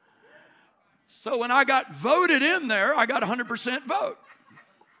 So when I got voted in there, I got 100% vote.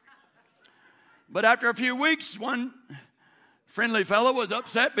 But after a few weeks, one friendly fellow was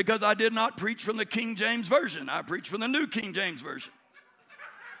upset because I did not preach from the King James Version. I preached from the New King James Version.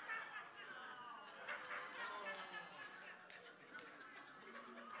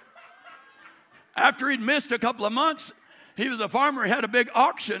 After he'd missed a couple of months, he was a farmer. He had a big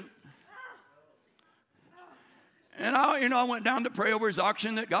auction. And I went down to pray over his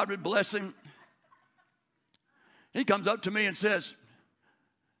auction that God would bless him. He comes up to me and says,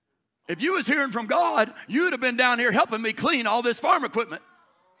 if you was hearing from God, you would have been down here helping me clean all this farm equipment.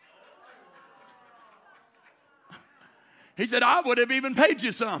 He said, I would have even paid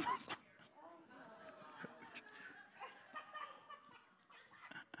you some.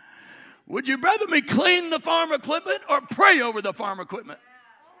 Would you rather me clean the farm equipment or pray over the farm equipment?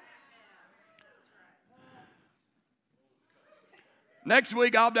 Next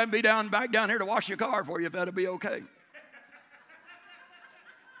week, I'll be back down here to wash your car for you if that'll be okay.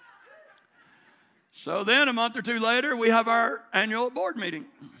 So then a month or two later, we have our annual board meeting,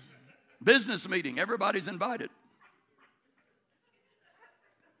 business meeting. Everybody's invited.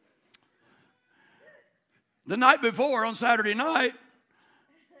 The night before, on Saturday night,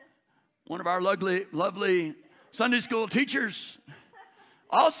 one of our lovely Sunday school teachers,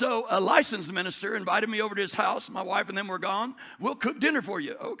 also a licensed minister, invited me over to his house. My wife and them were gone. We'll cook dinner for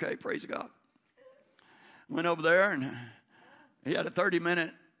you. Okay, praise God. Went over there, and he had a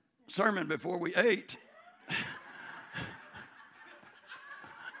 30-minute sermon before we ate.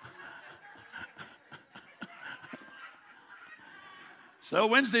 So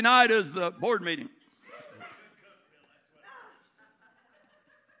Wednesday night is the board meeting.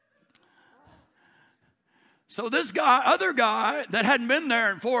 So this other guy that hadn't been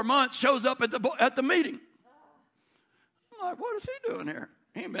there in 4 months shows up at the meeting. I'm like, what is he doing here?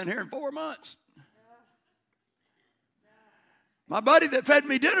 He ain't been here in 4 months. My buddy that fed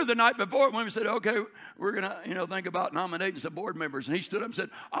me dinner the night before, when we said, okay, we're going to, think about nominating some board members. And he stood up and said,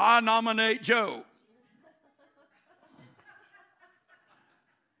 I nominate Joe.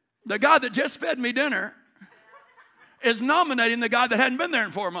 The guy that just fed me dinner is nominating the guy that hadn't been there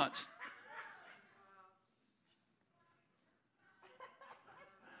in 4 months.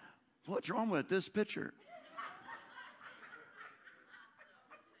 What's wrong with this picture?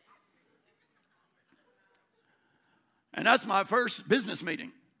 And that's my first business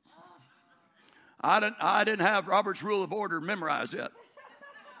meeting. I didn't have Robert's Rule of Order memorized yet.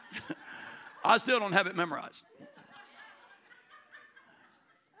 I still don't have it memorized.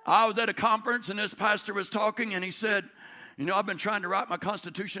 I was at a conference and this pastor was talking and he said, I've been trying to write my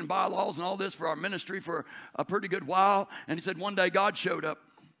constitution, bylaws, and all this for our ministry for a pretty good while. And he said, one day God showed up.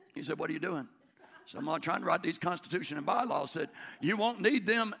 He said, what are you doing? So I'm trying to write these constitution and bylaws. Said, you won't need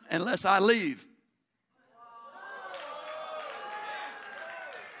them unless I leave.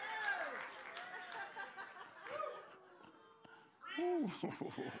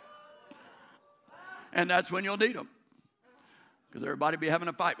 And that's when you'll need them. Because everybody be having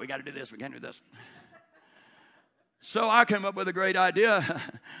a fight. We got to do this. We can't do this. So I came up with a great idea.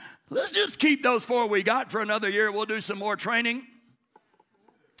 Let's just keep those 4 we got for another year. We'll do some more training.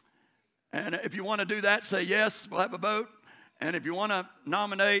 And if you want to do that, say yes. We'll have a vote. And if you want to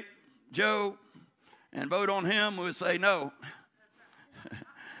nominate Joe and vote on him, we'll say no.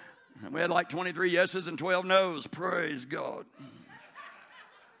 And we had like 23 yeses and 12 noes. Praise God.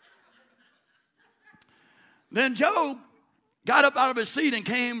 Then Joe got up out of his seat and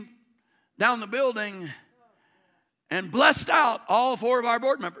came down the building and blessed out all 4 of our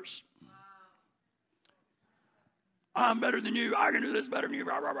board members. I'm better than you. I can do this better than you.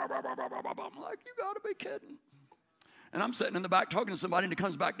 I'm like, you got to be kidding. And I'm sitting in the back talking to somebody, and he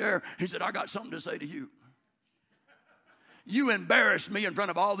comes back there. He said, I got something to say to you. You embarrassed me in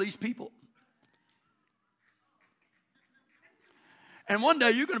front of all these people. And one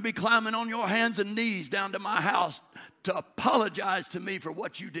day you're going to be climbing on your hands and knees down to my house to apologize to me for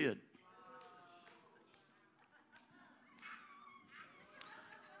what you did.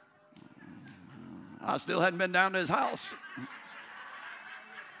 I still hadn't been down to his house.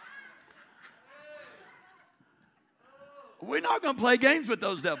 We're not going to play games with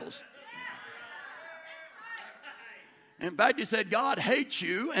those devils. In fact, he said, God hates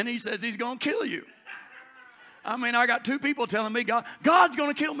you, and he says he's going to kill you. I mean, I got 2 people telling me God's going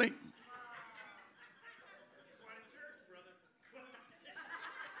to kill me.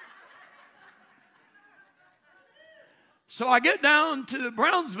 So I get down to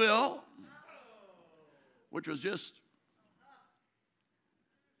Brownsville, which was just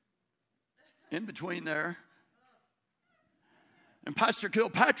in between there. And Pastor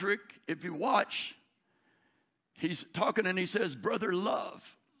Kilpatrick, if you watch, he's talking and he says, Brother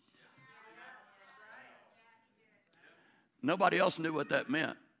Love. Nobody else knew what that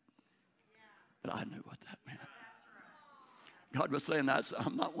meant. But I knew what that meant. God was saying,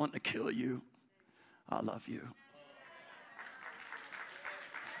 I'm not wanting to kill you. I love you.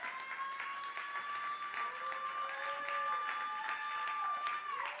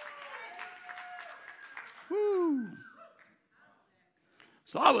 Woo.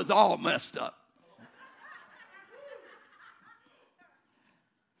 So I was all messed up.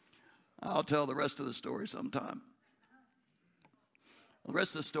 I'll tell the rest of the story sometime. The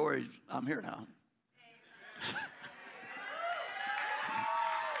rest of the story, I'm here now.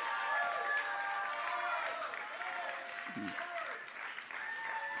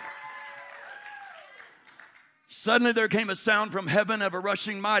 Suddenly there came a sound from heaven of a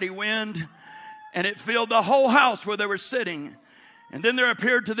rushing mighty wind, and it filled the whole house where they were sitting. And then there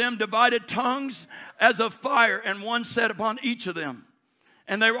appeared to them divided tongues as of fire, and one sat upon each of them.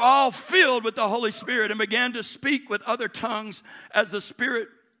 And they were all filled with the Holy Spirit and began to speak with other tongues as the Spirit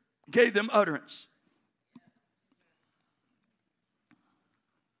gave them utterance.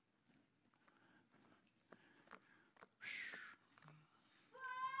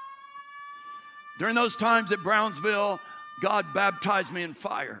 During those times at Brownsville, God baptized me in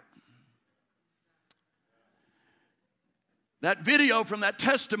fire. That video from that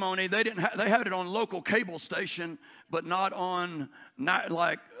testimony, they had it on local cable station, but not on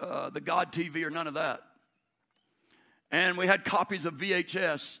the God TV or none of that. And we had copies of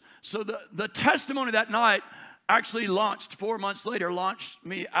VHS. So the testimony that night actually launched, 4 months later, launched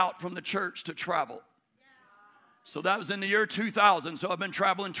me out from the church to travel. So that was in the year 2000. So I've been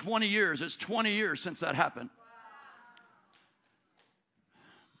traveling 20 years. It's 20 years since that happened.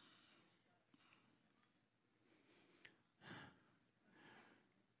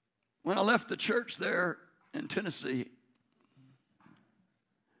 When I left the church there in Tennessee,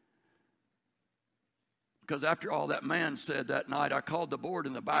 because after all that man said that night, I called the board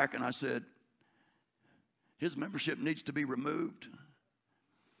in the back and I said, his membership needs to be removed.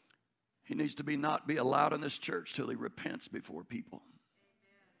 He needs to not be allowed in this church till he repents before people.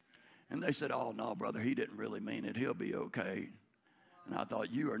 And they said, oh, no, brother, he didn't really mean it. He'll be okay. And I thought,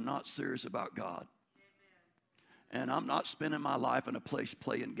 you are not serious about God. And I'm not spending my life in a place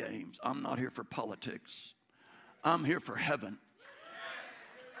playing games. I'm not here for politics. I'm here for heaven.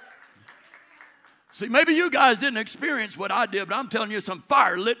 See, maybe you guys didn't experience what I did, but I'm telling you, some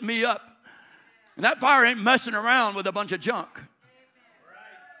fire lit me up. And that fire ain't messing around with a bunch of junk.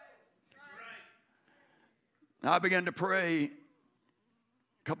 Now I began to pray a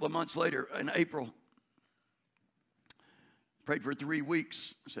couple of months later in April. Prayed for 3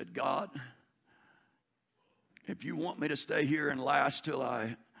 weeks. I said, God, if you want me to stay here and last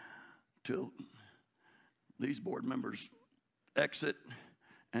till these board members exit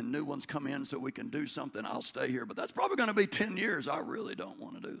and new ones come in so we can do something, I'll stay here. But that's probably going to be 10 years. I really don't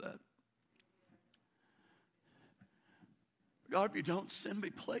want to do that. God, if you don't, send me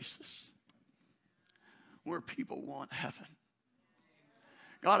places where people want heaven.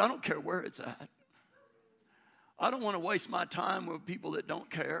 God, I don't care where it's at. I don't want to waste my time with people that don't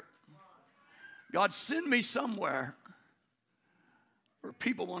care. God, send me somewhere where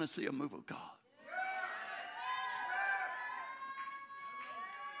people want to see a move of God.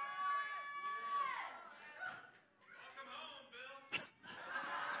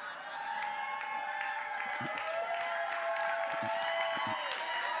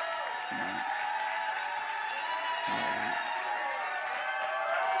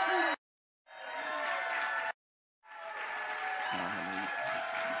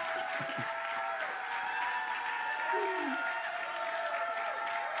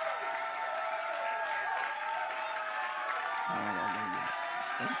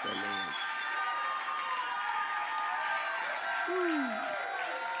 Thanks, Lord.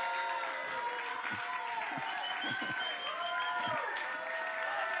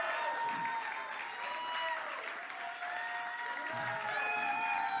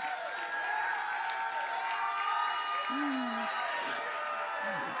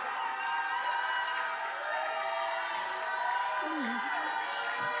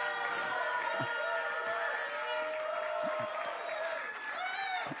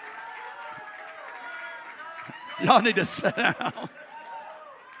 Y'all need to sit down.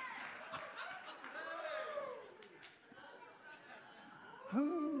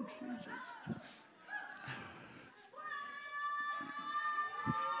 Oh, Jesus.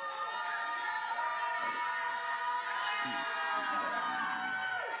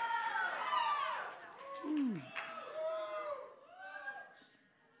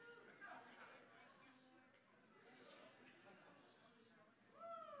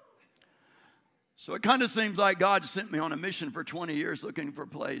 So it kind of seems like God sent me on a mission for 20 years looking for a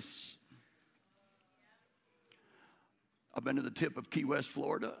place. I've been to the tip of Key West,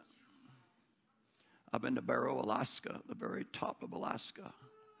 Florida. I've been to Barrow, Alaska, the very top of Alaska.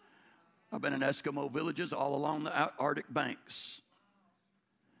 I've been in Eskimo villages all along the Arctic banks.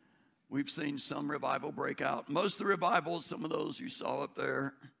 We've seen some revival break out. Most of the revivals, some of those you saw up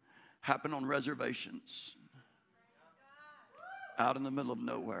there, happen on reservations out in the middle of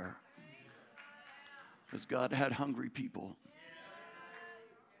nowhere. Because God had hungry people.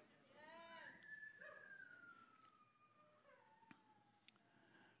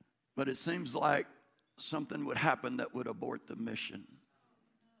 But it seems like something would happen that would abort the mission.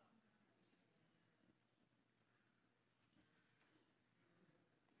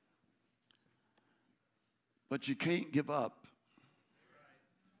 But you can't give up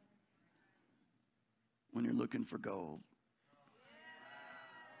when you're looking for gold.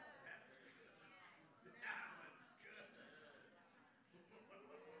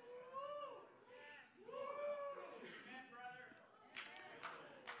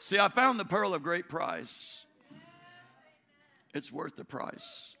 See, I found the pearl of great price. It's worth the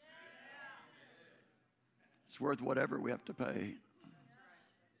price. worth whatever we have to pay.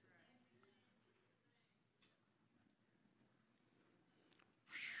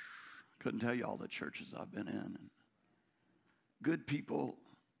 Couldn't tell you all the churches I've been in. Good people,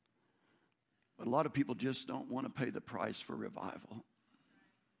 but a lot of people just don't want to pay the price for revival.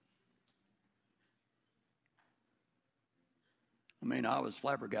 I mean, I was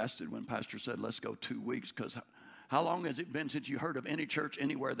flabbergasted when Pastor said, let's go 2 weeks, because how long has it been since you heard of any church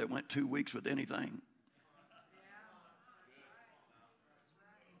anywhere that went 2 weeks with anything?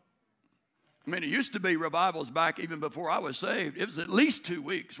 I mean, it used to be revivals back even before I was saved. It was at least 2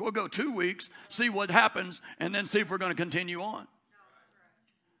 weeks. We'll go 2 weeks, see what happens, and then see if we're going to continue on.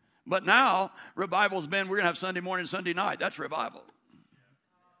 But now, revival's been, we're going to have Sunday morning, Sunday night. That's revival.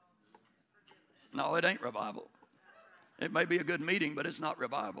 No, it ain't revival. It may be a good meeting, but it's not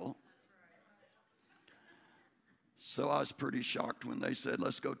revival. So I was pretty shocked when they said,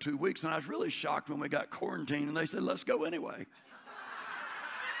 let's go 2 weeks. And I was really shocked when we got quarantined and they said, let's go anyway.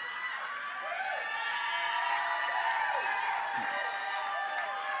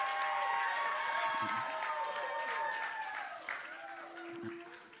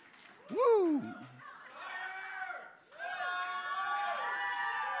 Woo!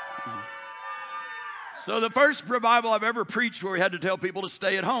 So the first revival I've ever preached where we had to tell people to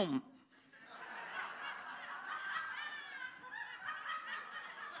stay at home.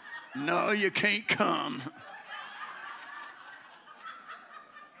 No, you can't come.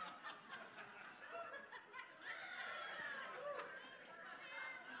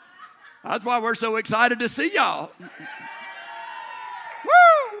 That's why we're so excited to see y'all.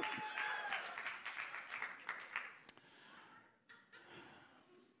 Woo!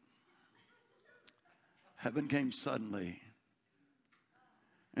 Heaven came suddenly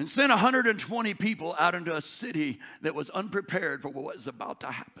and sent 120 people out into a city that was unprepared for what was about to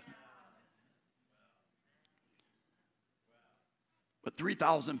happen. But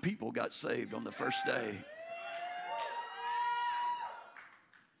 3,000 people got saved on the first day.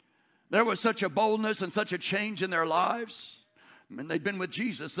 There was such a boldness and such a change in their lives. I mean, they'd been with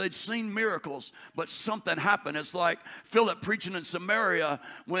Jesus. They'd seen miracles, but something happened. It's like Philip preaching in Samaria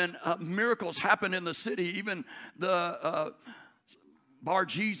when miracles happened in the city. Even the Bar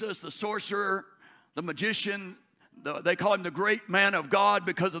Jesus, the sorcerer, the magician, they call him the great man of God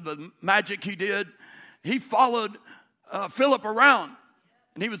because of the magic he did. He followed Philip around,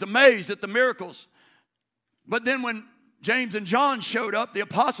 and he was amazed at the miracles. But then when James and John showed up, the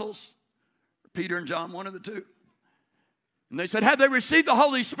apostles, Peter and John, one of the two, and they said, have they received the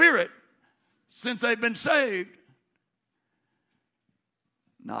Holy Spirit since they've been saved?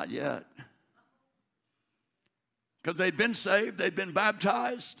 Not yet. Because they'd been saved, they'd been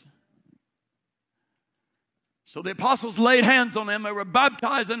baptized. So the apostles laid hands on them, they were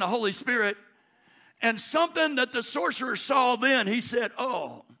baptized in the Holy Spirit. And something that the sorcerer saw then, he said,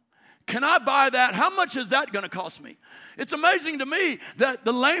 oh, can I buy that? How much is that going to cost me? It's amazing to me that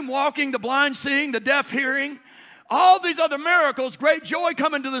the lame walking, the blind seeing, the deaf hearing, all these other miracles, great joy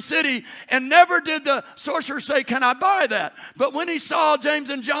coming to the city, and never did the sorcerer say, can I buy that? But when he saw James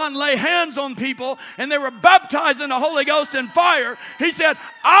and John lay hands on people and they were baptized in the Holy Ghost and fire, he said,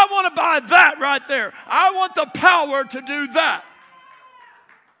 I want to buy that right there. I want the power to do that.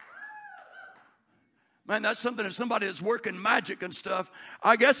 Man, that's something that somebody that's working magic and stuff,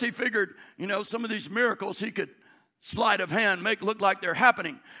 I guess he figured, some of these miracles he could sleight of hand make look like they're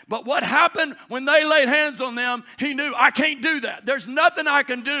happening. But what happened when they laid hands on them, he knew, I can't do that. There's nothing I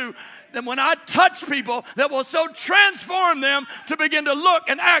can do that when I touch people that will so transform them to begin to look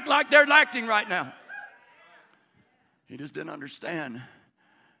and act like they're acting right now. He just didn't understand.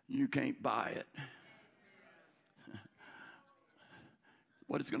 You can't buy it.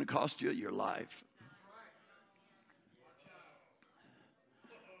 What it's going to cost you, your life.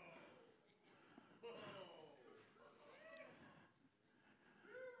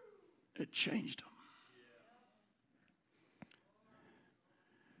 It changed them.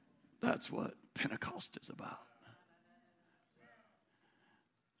 That's what Pentecost is about.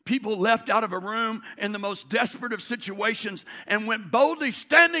 People left out of a room in the most desperate of situations and went boldly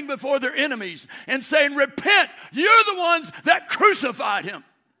standing before their enemies and saying, repent, you're the ones that crucified him.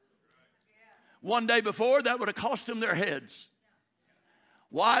 One day before, that would have cost them their heads.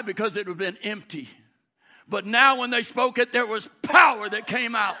 Why? Because it would have been empty. But now when they spoke it, there was power that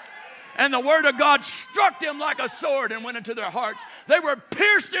came out. And the word of God struck them like a sword and went into their hearts. They were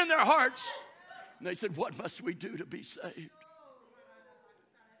pierced in their hearts. And they said, what must we do to be saved?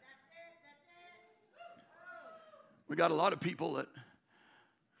 We got a lot of people that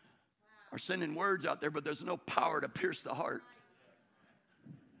are sending words out there, but there's no power to pierce the heart.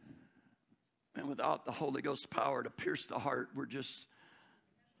 And without the Holy Ghost power to pierce the heart, we're just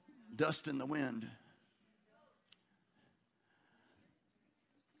dust in the wind.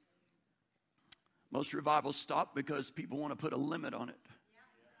 Most revivals stop because people want to put a limit on it.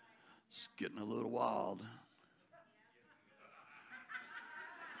 It's getting a little wild.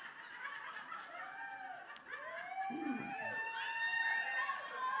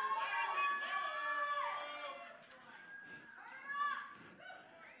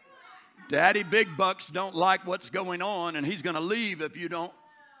 Daddy Big Bucks don't like what's going on, and he's going to leave if you don't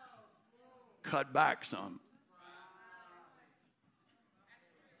cut back some.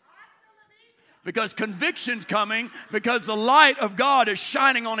 Because conviction's coming, because the light of God is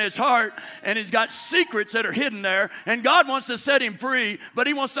shining on his heart, and he's got secrets that are hidden there, and God wants to set him free, but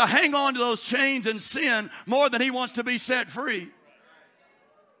he wants to hang on to those chains and sin more than he wants to be set free.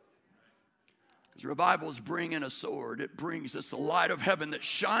 Because revivals bring in a sword. It brings us the light of heaven that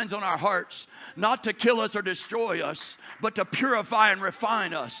shines on our hearts, not to kill us or destroy us, but to purify and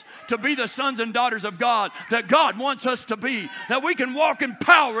refine us, to be the sons and daughters of God that God wants us to be, that we can walk in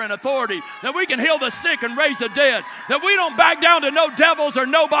power and authority, that we can heal the sick and raise the dead, that we don't back down to no devils or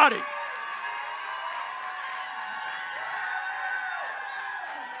nobody.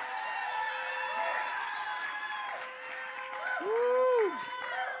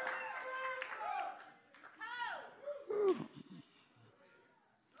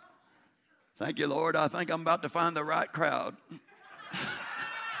 Thank you, Lord. I think I'm about to find the right crowd.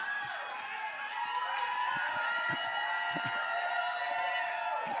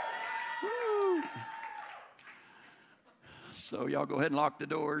 So y'all go ahead and lock the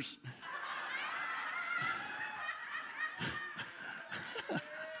doors.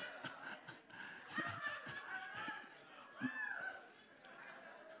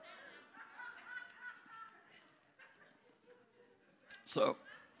 So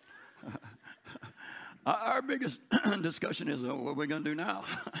our biggest discussion is, what are we going to do now?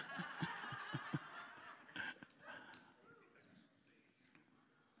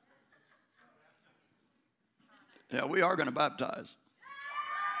 Yeah, we are going to baptize.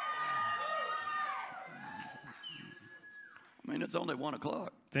 I mean, it's only 1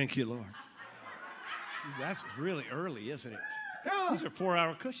 o'clock. Thank you, Lord. Jeez, that's really early, isn't it? Yeah. These are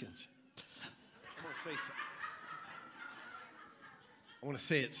 4-hour cushions. I want to say something. I want to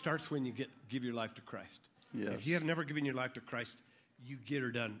say it starts when you give your life to Christ. Yes. If you have never given your life to Christ, you get her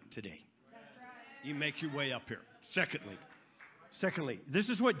done today. That's right. You make your way up here. Secondly,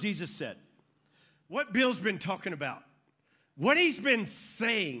 this is what Jesus said. What Bill's been talking about, what he's been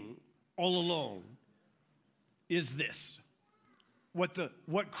saying all along is this.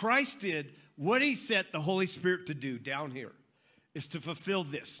 What Christ did, what he set the Holy Spirit to do down here is to fulfill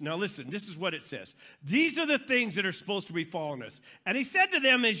this. Now listen, this is what it says. These are the things that are supposed to befall us. And he said to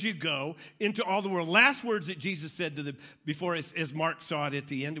them, as you go into all the world, last words that Jesus said to them before, as Mark saw it at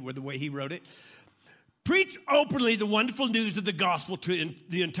the end, with the way he wrote it, preach openly the wonderful news of the gospel to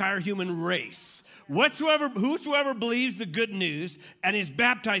the entire human race. Whosoever believes the good news and is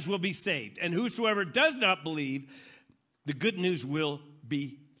baptized will be saved. And whosoever does not believe, the good news will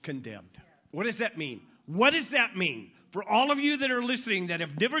be condemned. What does that mean? What does that mean? For all of you that are listening that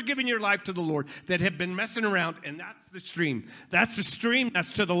have never given your life to the Lord, that have been messing around, and that's the stream. That's the stream.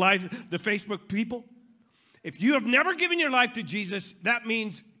 That's to the Facebook people. If you have never given your life to Jesus, that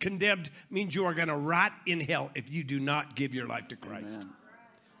means condemned, means you are going to rot in hell if you do not give your life to Christ. Amen.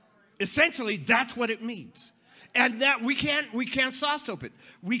 Essentially, that's what it means. And that we can't sauce soap it.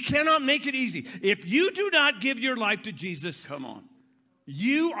 We cannot make it easy. If you do not give your life to Jesus, come on,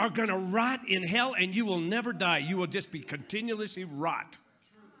 you are going to rot in hell and you will never die. You will just be continuously rot.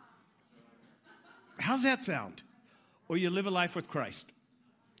 How's that sound? Or you live a life with Christ.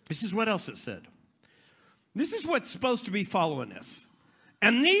 This is what else it said. This is what's supposed to be following us.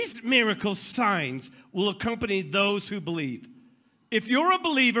 And these miracles, signs, will accompany those who believe. If you're a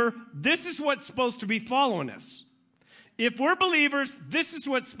believer, this is what's supposed to be following us. If we're believers, this is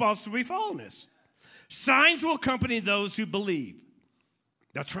what's supposed to be following us. Signs will accompany those who believe.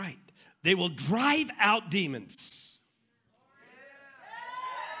 That's right. They will drive out demons.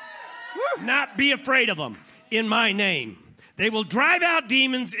 Not be afraid of them in my name. They will drive out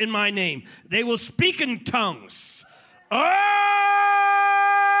demons in my name. They will speak in tongues. Oh!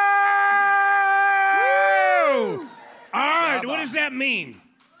 All right, what does that mean?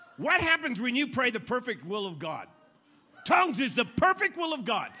 What happens when you pray the perfect will of God? Tongues is the perfect will of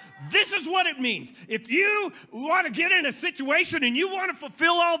God. This is what it means. If you want to get in a situation and you want to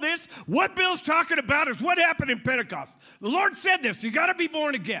fulfill all this, what Bill's talking about is what happened in Pentecost. The Lord said this, you got to be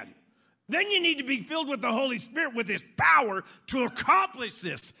born again. Then you need to be filled with the Holy Spirit with His power to accomplish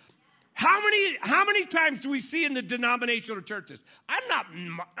this. How many times do we see in the denominational churches?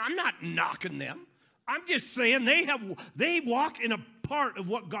 I'm not knocking them. I'm just saying they walk in a part of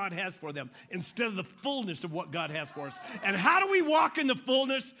what God has for them instead of the fullness of what God has for us. And how do we walk in the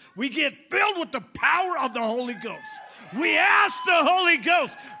fullness? We get filled with the power of the Holy Ghost. We ask the Holy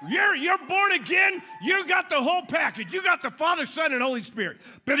Ghost. You're born again. You got the whole package. You got the Father, Son, and Holy Spirit.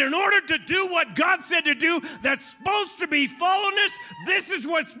 But in order to do what God said to do, that's supposed to be fullness. This is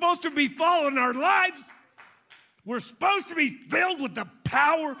what's supposed to be following our lives. We're supposed to be filled with the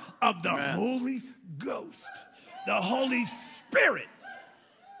power of the Holy Ghost, the Holy Spirit.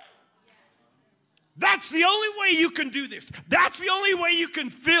 That's the only way you can do this. That's the only way you can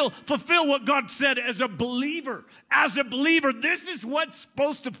fulfill what God said as a believer. As a believer, this is what's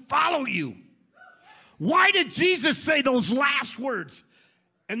supposed to follow you. Why did Jesus say those last words?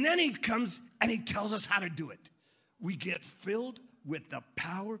 And then he comes and he tells us how to do it. We get filled with the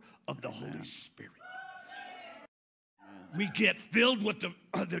power of the Holy Spirit. We get filled with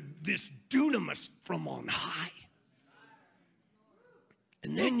this dunamis from on high.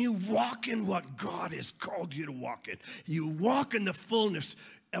 And then you walk in what God has called you to walk in. You walk in the fullness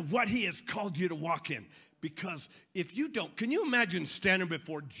of what he has called you to walk in. Because if you don't, can you imagine standing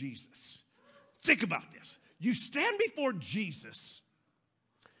before Jesus? Think about this. You stand before Jesus.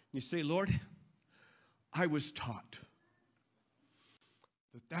 You say, Lord, I was taught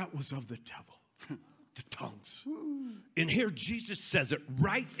that was of the devil, the tongues. And here Jesus says it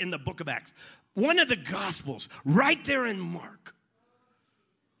right in the book of Acts. One of the Gospels, right there in Mark.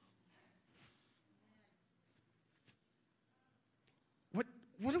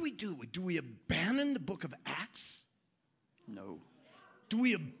 What do we do? Do we abandon the book of Acts? No. Do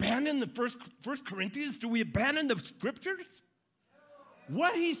we abandon the First Corinthians? Do we abandon the scriptures?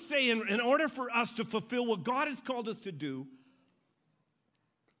 What he's saying, in order for us to fulfill what God has called us to do,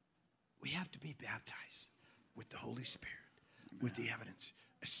 we have to be baptized with the Holy Spirit, with the evidence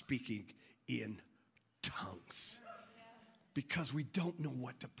of speaking in tongues. Because we don't know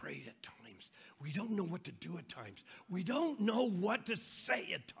what to pray at times. We don't know what to do at times. We don't know what to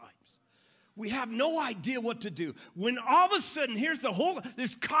say at times. We have no idea what to do. When all of a sudden,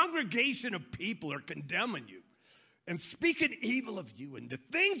 this congregation of people are condemning you and speaking evil of you and the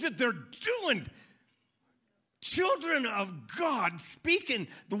things that they're doing. Children of God speaking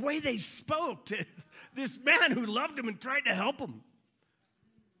the way they spoke to this man who loved him and tried to help him.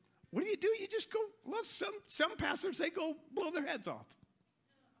 What do? You just go, well, some pastors, they go blow their heads off.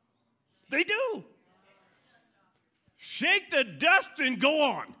 They do. Shake the dust and go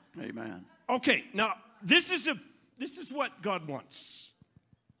on. Amen. Okay, now this is what God wants.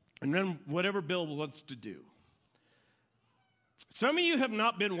 And then whatever Bill wants to do. Some of you have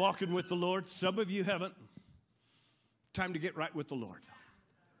not been walking with the Lord. Some of you haven't. Time to get right with the Lord.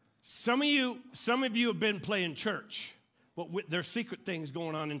 Some of you have been playing church, but there's secret things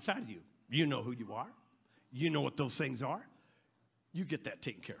going on inside of you. You know who you are. You know what those things are. You get that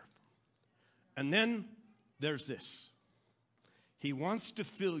taken care of. And then there's this. He wants to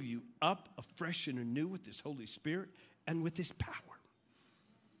fill you up afresh and anew with His Holy Spirit and with His power.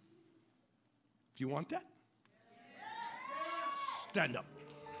 Do you want that? Stand up.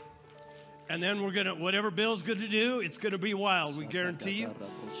 And then whatever Bill's going to do, it's going to be wild, we guarantee you.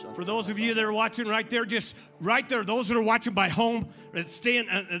 For those of you that are watching right there, just right there, those that are watching by home,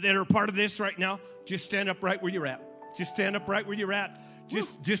 that are part of this right now, just stand up right where you're at. Just stand up right where you're at.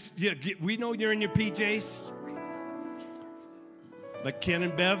 We know you're in your PJs. Like Ken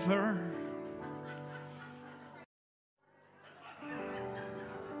and Bev are.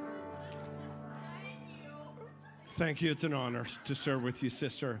 Thank you. It's an honor to serve with you,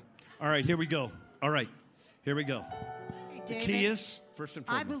 sister. All right, here we go. All right, here we go. Hey, the David, key is, first and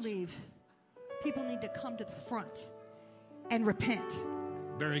foremost, I believe people need to come to the front and repent.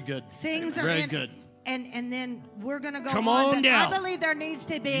 Very good. Things are very good. And then we're going to go Come on. on down. I believe there needs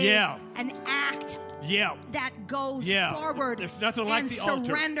to be an act that goes forward. There's nothing like the altar. And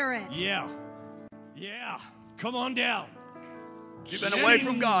surrender it. Yeah. Come on down. If you've been away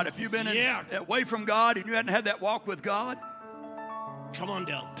from God, if you've been away from God and you hadn't had that walk with God, come on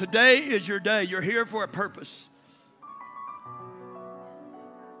down. Today is your day. You're here for a purpose.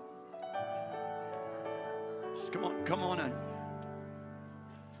 Just come on in.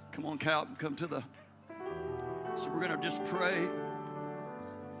 Come on, Cal, come to the... So we're going to just pray.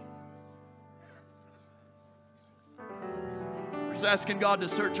 We're just asking God to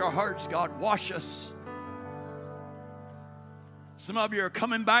search our hearts. God, wash us. Some of you are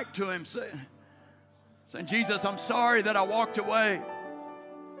coming back to Him saying, Jesus, I'm sorry that I walked away.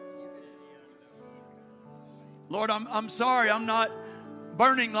 Lord, I'm sorry I'm not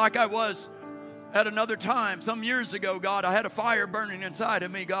burning like I was at another time. Some years ago, God, I had a fire burning inside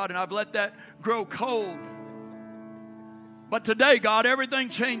of me, God, and I've let that grow cold. But today, God, everything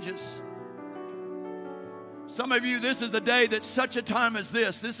changes. Some of you, this is the day that such a time as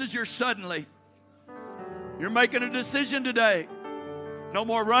this. This is your suddenly. You're making a decision today. No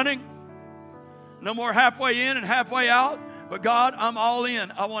more running. No more halfway in and halfway out. But God, I'm all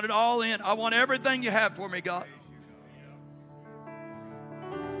in. I want it all in. I want everything you have for me, God.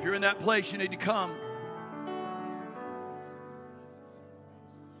 If you're in that place, you need to come.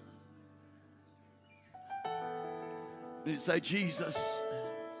 You need to say, Jesus,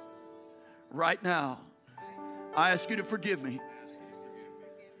 right now, I ask you to forgive me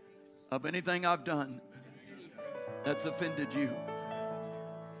of anything I've done that's offended you.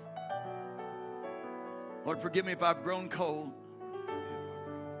 Lord, forgive me if I've grown cold.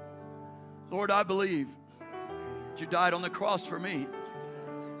 Lord, I believe that you died on the cross for me.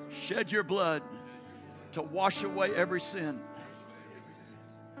 Shed your blood to wash away every sin.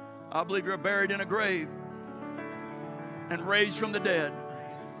 I believe you're buried in a grave and raised from the dead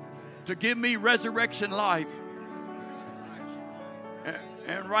to give me resurrection life.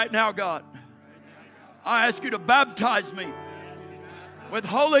 And right now, God, I ask you to baptize me with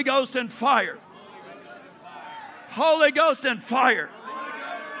Holy Ghost and fire. Holy Ghost and fire.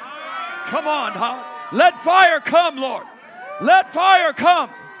 Come on, huh? Let fire come, Lord. Let fire come.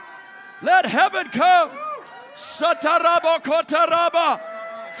 Let heaven come. Sataraba kotaraba.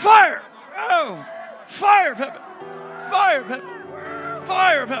 Fire. Oh, fire of heaven. Fire of heaven.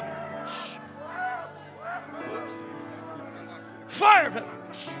 Fire of heaven. Fire of heaven.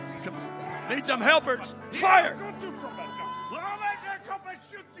 Come on. Need some helpers. Fire.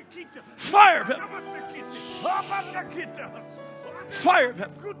 Fire of heaven. Fire of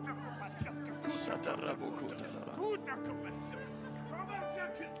heaven.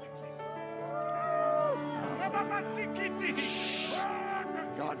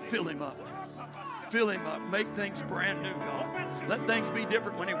 God, fill him up. Fill him up. Make things brand new, God. Let things be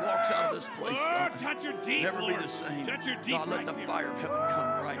different when he walks out of this place, God. Never be the same. God, let the fire of heaven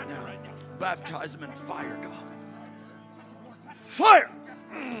come right now. Baptize him in fire, God. Fire!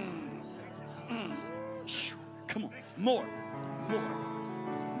 Come on. More. More.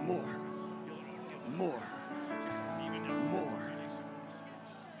 More. More. More.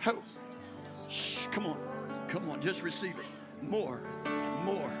 Ho. Come on. Come on. Just receive it. More.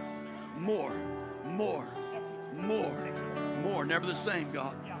 More. More. More. More. More. Never the same,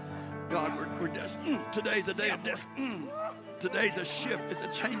 God. God, we're just, today's a day of death. Today's a shift. It's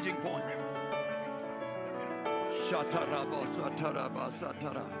a changing point. Shataraba, sataraba,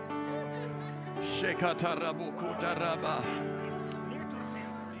 satara. Shekatarabu, kutaraba.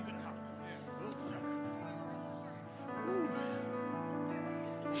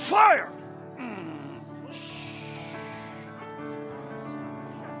 Fire!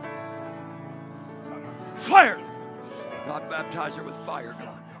 Fire! God, baptize her with fire,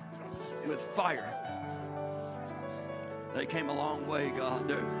 God. With fire. They came a long way, God.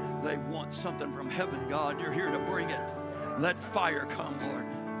 They want something from heaven, God. You're here to bring it. Let fire come, Lord.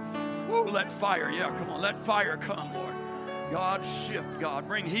 Woo, let fire, yeah, come on. Let fire come, Lord. God, shift, God.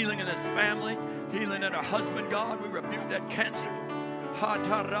 Bring healing in this family. Healing in her husband, God. We rebuke that cancer.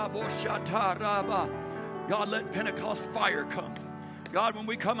 God, let Pentecost fire come. God, when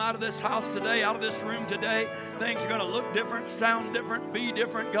we come out of this house today, out of this room today, things are going to look different, sound different, be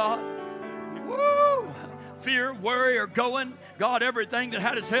different, God. Woo! Fear, worry are going. God, everything that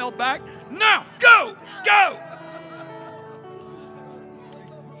had us held back, now, go, go.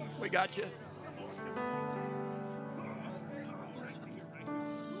 We got you.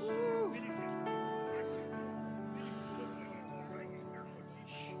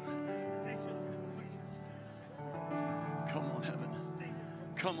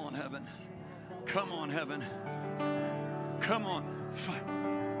 Come on, heaven. Come on, heaven. Come on. Fire.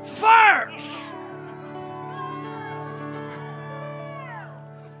 Fire!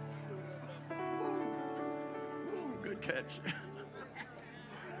 Good catch.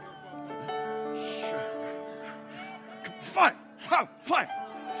 Fire! Fire! Fire!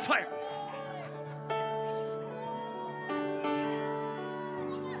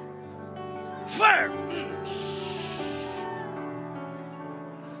 Fire!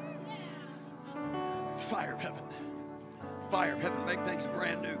 Fire of heaven. Fire of heaven. Make things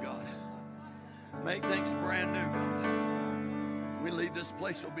brand new, God. Make things brand new, God. We leave this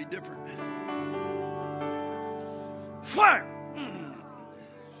place, it'll be different. Fire!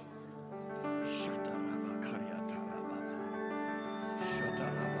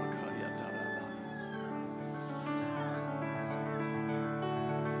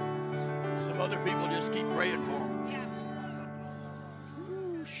 other people, just keep praying for them.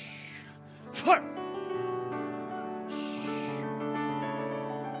 Fire.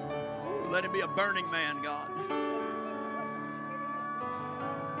 Let him be a burning man, God.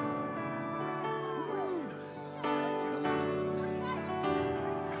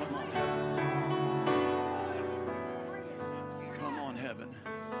 Come on, heaven.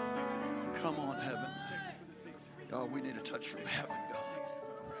 Come on, heaven. God, we need a touch from heaven, God.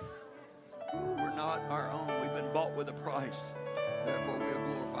 We're not our own. We've been bought with a price. Therefore, we'll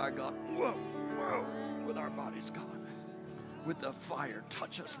glorify God. Whoa, whoa, with our bodies, God. With the fire.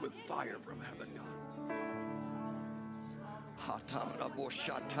 Touch us with fire from heaven, God.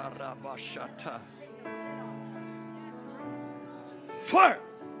 Fire!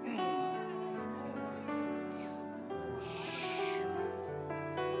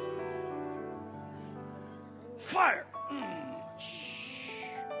 Fire!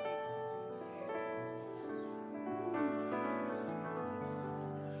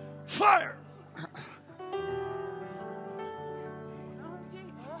 Fire!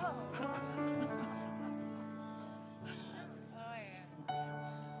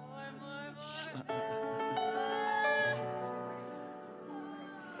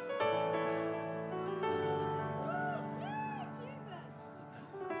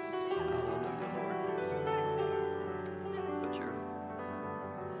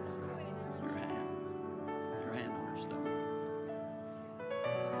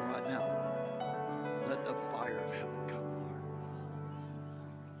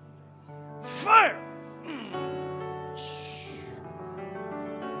 Fire!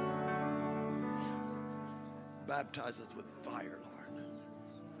 Baptize us with fire, Lord.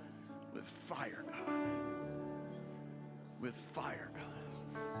 With fire, God. With fire, God.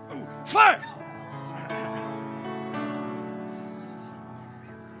 Oh, fire!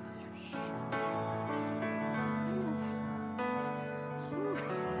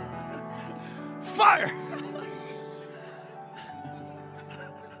 Fire!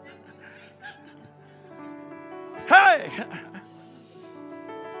 Hey!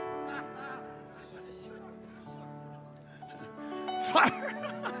 Fire!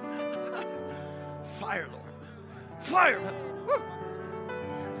 Fire, Lord. Fire! Woo.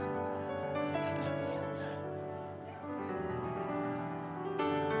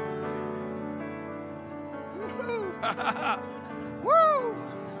 Woo!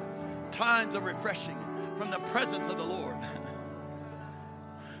 Times of refreshing from the presence of the Lord.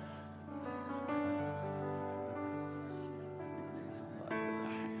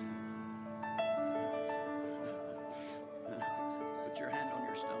 Put your hand on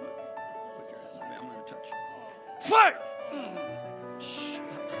your stomach. Put your hand on me. I'm going to touch you. Fire!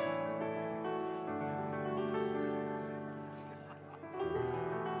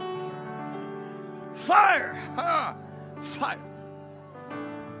 Fire! Ah, fire!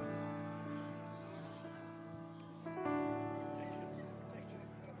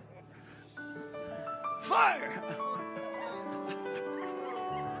 Fire!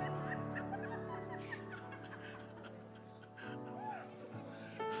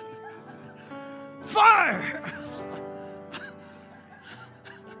 Fire!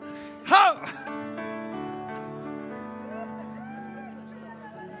 Oh!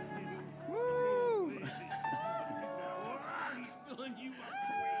 Woo!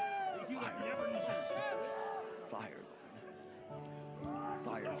 Fire, Lord.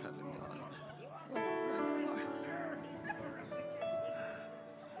 Fire of heaven, God.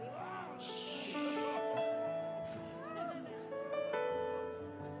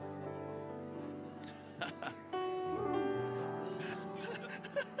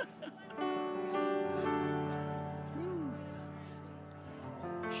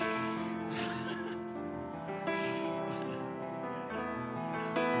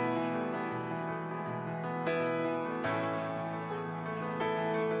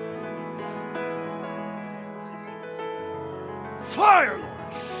 Fire,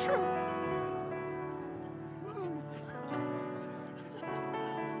 Lord.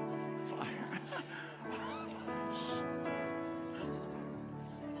 Fire.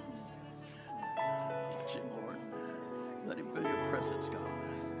 Touch him, Lord. Let him feel your presence, God.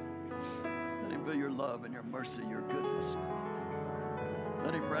 Let him feel your love and your mercy, your goodness, God.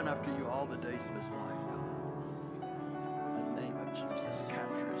 Let him run after you all the days of his life, God. In the name of Jesus,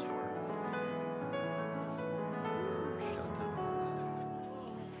 capture his heart.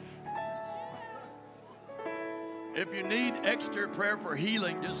 If you need extra prayer for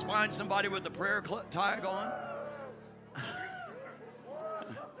healing, just find somebody with the prayer tag on.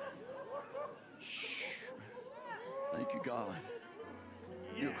 Thank you, God.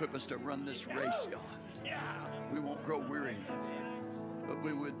 You equip us to run this race, God. We won't grow weary, but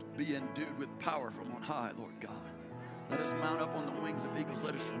we would be endued with power from on high, Lord God. Let us mount up on the wings of eagles.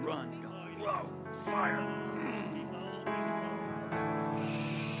 Let us run, God. Whoa, fire.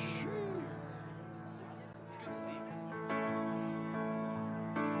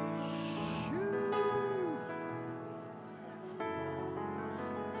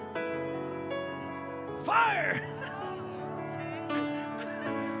 Fire!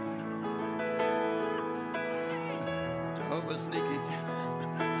 Jehovah Sneaky.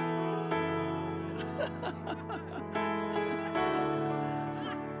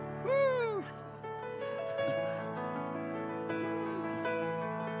 Woo!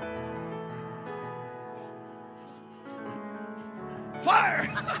 Fire!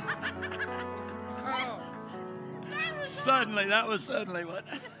 Suddenly, that was suddenly what?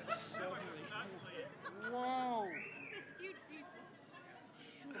 Whoa.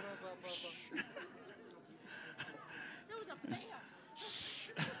 There was a bear.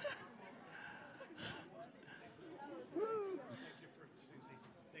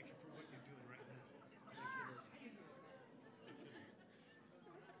 Thank you for what you're doing right now.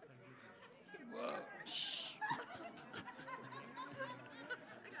 Whoa.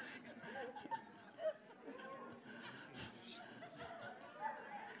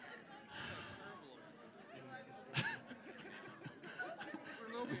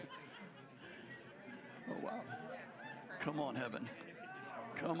 Oh, wow. Come on, heaven.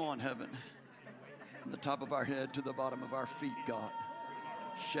 Come on, heaven. From the top of our head to the bottom of our feet, God.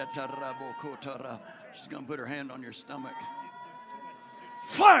 Shetarabokotara. She's going to put her hand on your stomach.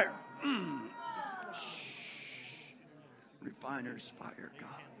 Fire! Refiner's fire,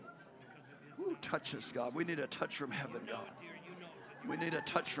 God. Ooh, touch us, God. We need a touch from heaven, God. We need a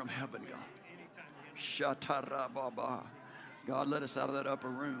touch from heaven, God. Shatarababa. God, let us out of that upper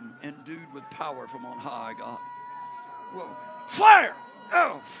room, endued with power from on high, God. Whoa. Fire!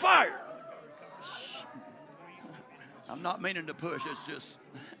 Oh, fire! I'm not meaning to push, it's just...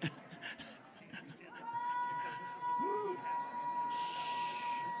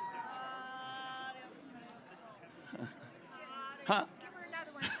 Huh?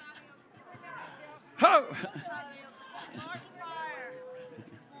 Oh!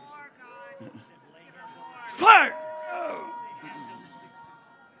 Fire! Oh.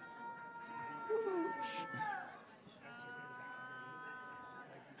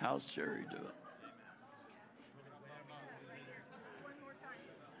 How's Cherry doing?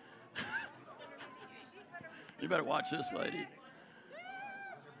 You better watch this lady.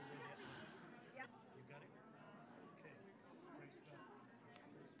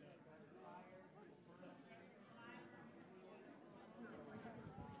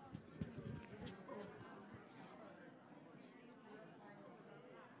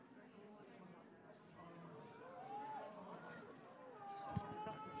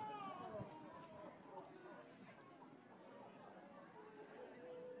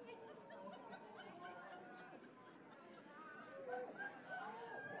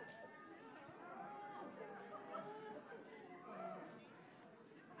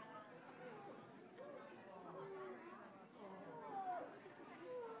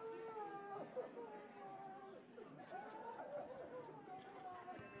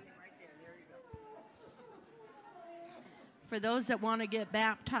 For those that want to get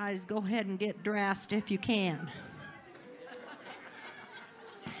baptized, go ahead and get dressed if you can.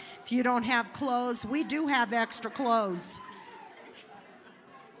 If you don't have clothes, we do have extra clothes.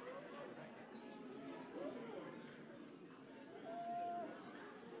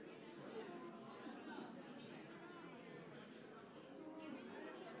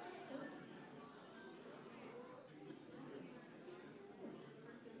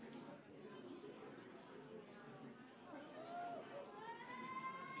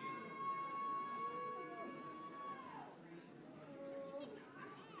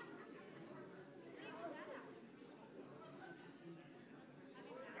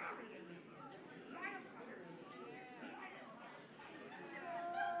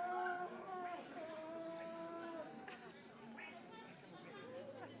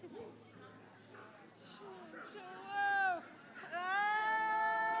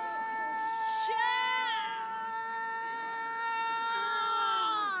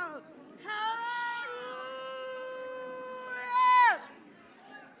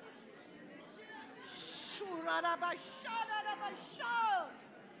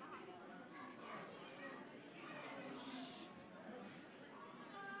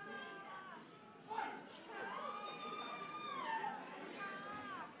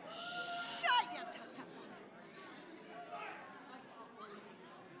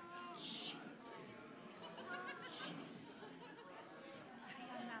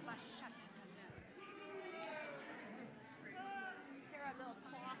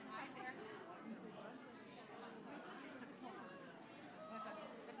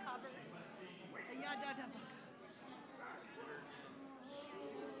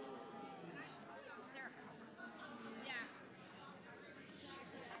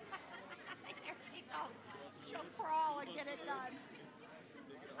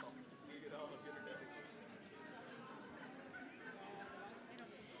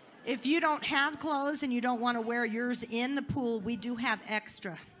 If you don't have clothes and you don't want to wear yours in the pool, we do have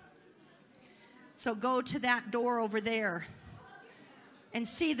extra. So go to that door over there and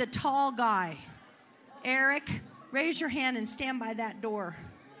see the tall guy. Eric, raise your hand and stand by that door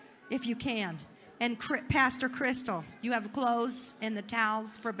if you can. And Pastor Crystal, you have clothes and the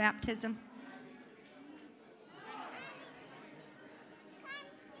towels for baptism?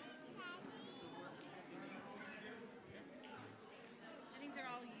 I think they're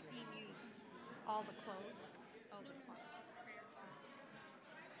all being used. All the clothes? Oh, the clothes.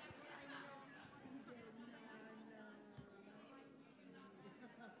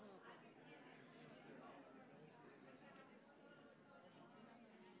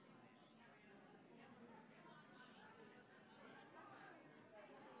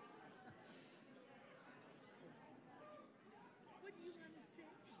 What do you want to say?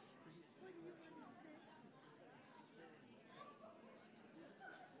 What do you want to say?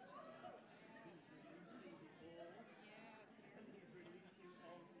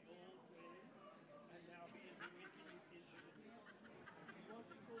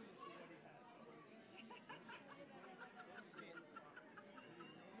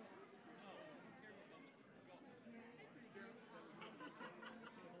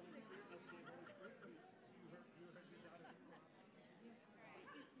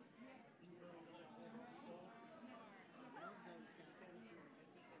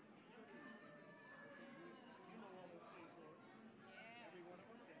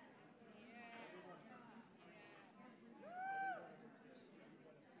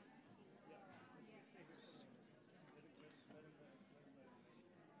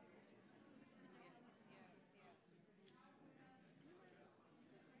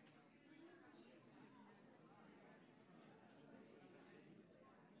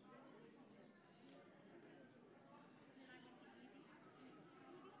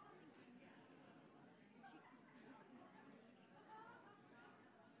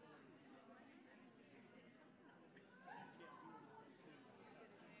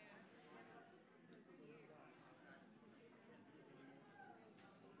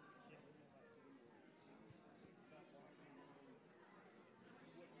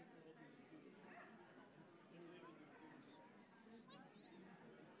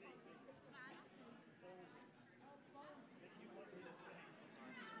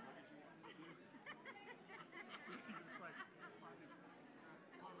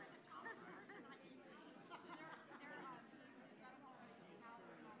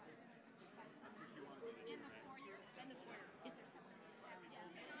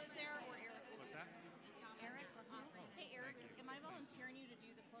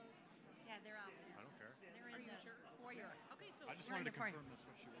 I just wanted to confirm that's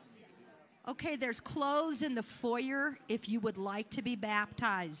what she wanted me to do. Okay, there's clothes in the foyer if you would like to be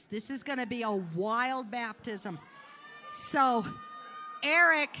baptized. This is going to be a wild baptism. So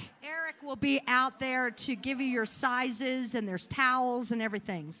Eric will be out there to give you your sizes, and there's towels and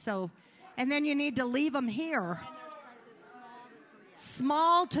everything. So, and then you need to leave them here.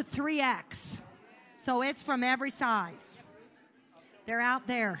 Small to 3X. So it's from every size. They're out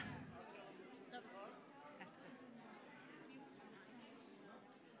there.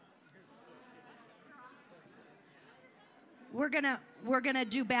 We're gonna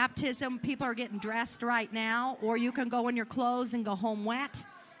do baptism. People are getting dressed right now, or you can go in your clothes and go home wet.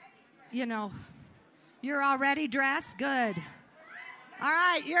 You know, you're already dressed? Good. All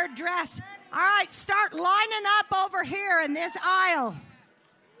right, you're dressed. All right, start lining up over here in this aisle.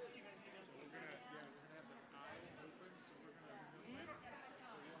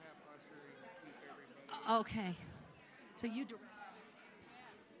 Okay. So you do.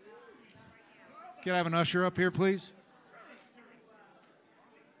 Can I have an usher up here, please?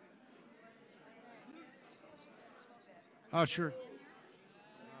 Usher.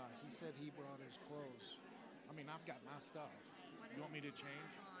 He said he brought his clothes. I mean, I've got my stuff. You want me to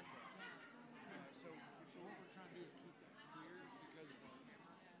change? So what we're trying to do is keep it here because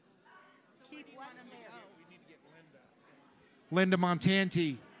Keep what in there? we need to get Linda. Linda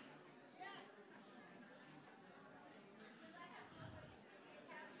Montanti.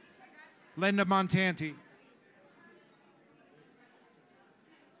 Linda Montanti.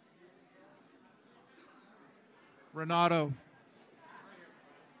 Renato.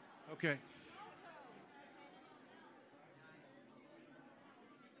 Okay.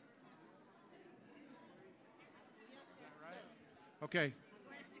 Okay.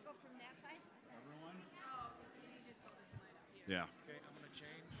 Yeah.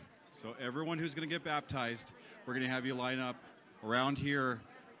 So everyone who's going to get baptized, we're going to have you line up around here,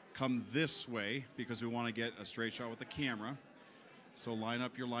 come this way because we want to get a straight shot with the camera. So line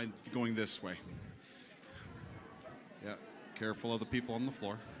up your line going this way. Yeah, careful of the people on the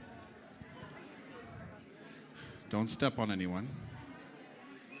floor. Don't step on anyone.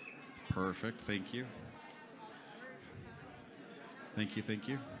 Perfect, thank you. Thank you, thank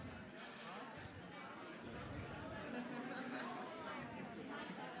you.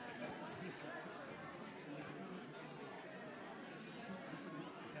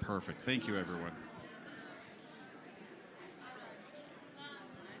 Perfect, thank you, everyone.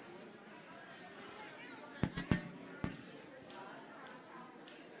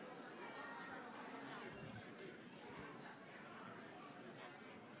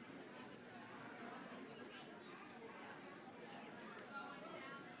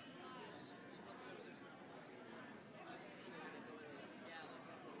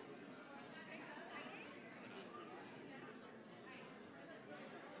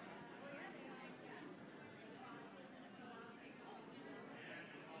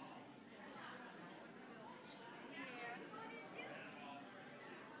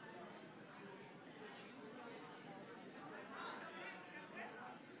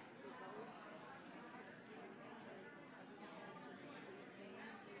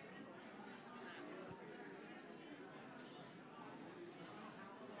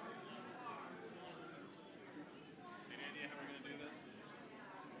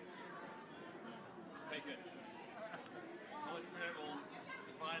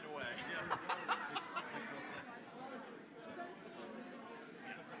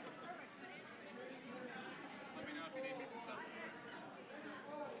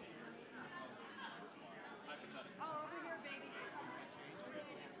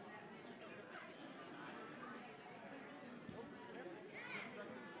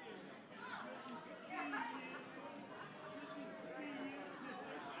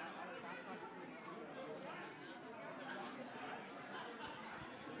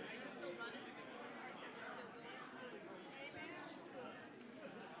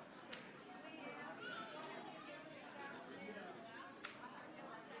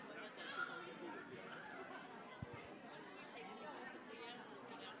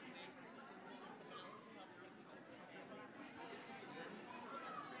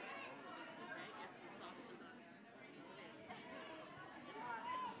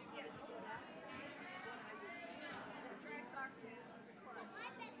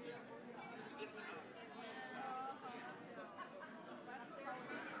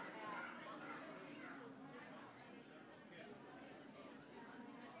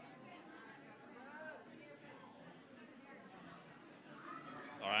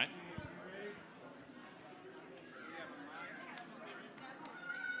 All right.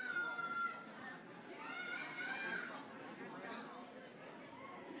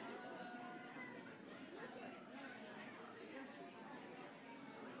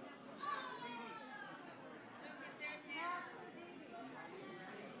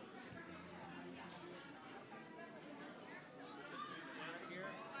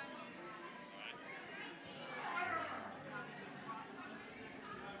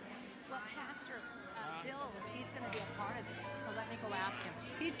 Well, Pastor Bill, he's going to be a part of it, so let me go ask him.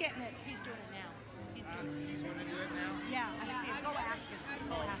 He's getting it. He's doing it now. He's doing it. He's going to do it now? Yeah, I see him. Go ask him.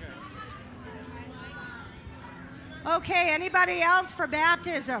 Go ask him. Okay, anybody else for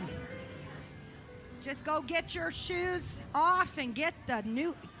baptism? Just go get your shoes off and get the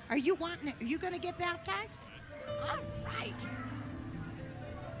new. Are you going to get baptized? All right.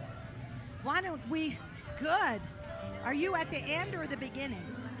 Why don't we? Good. Are you at the end or the beginning?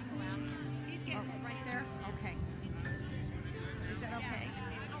 He's getting it right there. Okay. Is it okay?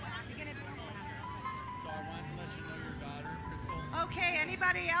 So I wanted to let you know your daughter, Crystal. Okay,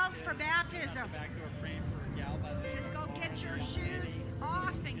 anybody else for baptism? Back door praying for a gal by the name Just go of get your Lauren. shoes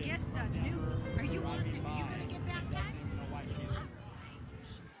off and get the new. Are you going to get baptized? I don't know why she's. All right.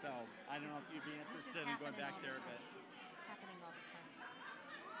 So I don't know if you'd be This is interested in going happening back all there, the but time. Happening all the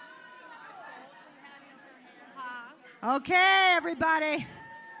time. Okay, everybody.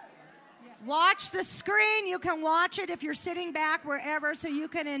 Watch the screen. You can watch it if you're sitting back wherever so you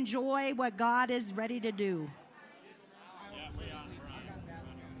can enjoy what God is ready to do.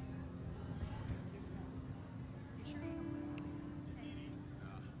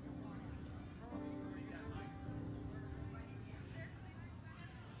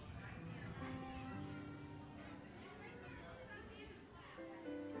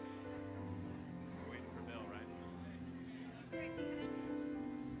 Waiting for Bill, right?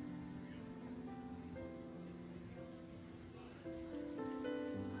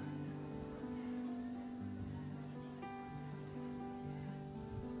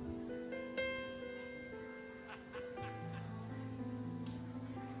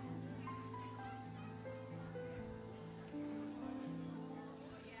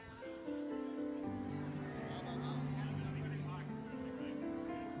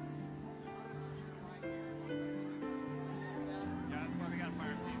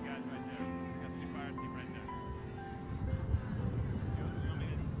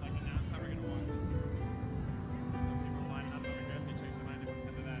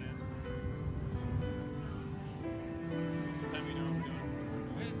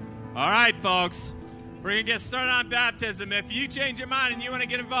 All right, folks. We're going to get started on baptism. If you change your mind and you want to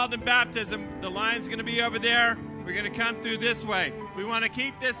get involved in baptism, the line's going to be over there. We're going to come through this way. We want to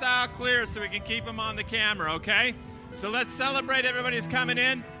keep this aisle clear so we can keep them on the camera, okay? So let's celebrate everybody who's coming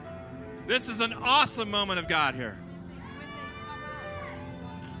in. This is an awesome moment of God here.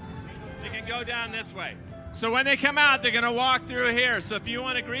 You can go down this way. So when they come out, they're going to walk through here. So if you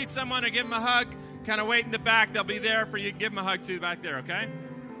want to greet someone or give them a hug, kind of wait in the back. They'll be there for you. Give them a hug too back there, okay?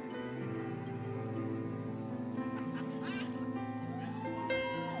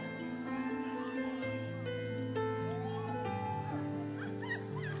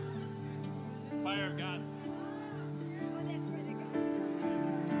 Fire of God.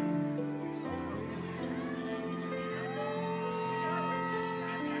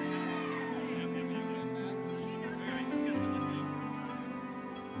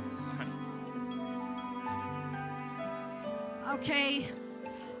 Okay,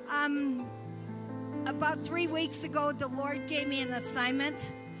 about 3 weeks ago, the Lord gave me an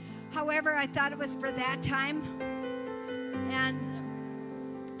assignment. However, I thought it was for that time. And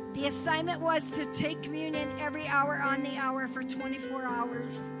the assignment was to take communion every hour on the hour for 24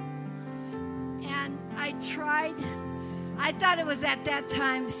 hours. And I tried. I thought it was at that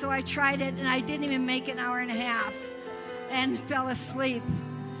time, so I tried it, and I didn't even make an hour and a half and fell asleep.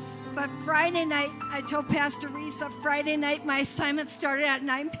 But Friday night, I told Pastor Risa, Friday night my assignment started at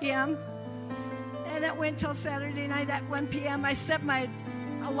 9 p.m. and it went till Saturday night at 1 p.m. I set my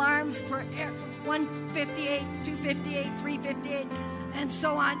alarms for 1:58, 2:58, 3:58, and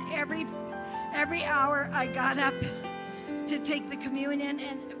so on. Every hour I got up to take the communion,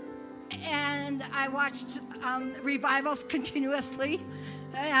 and I watched revivals continuously.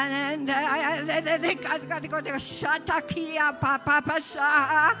 And I got to go to Shatakia Papa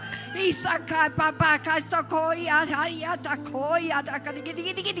Shaha Isaka Papa Kasakoya Hayatakoya.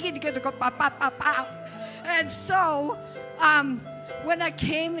 And so when I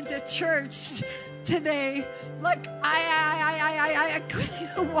came into church today, look, I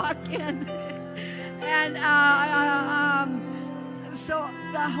couldn't walk in. And so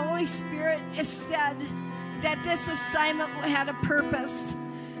the Holy Spirit has said that this assignment had a purpose,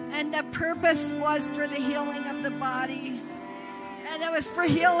 and the purpose was for the healing of the body, and it was for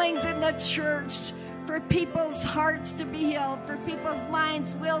healings in the church, for people's hearts to be healed, for people's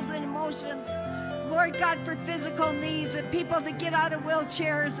minds, wills, and emotions. Lord God, for physical needs, and people to get out of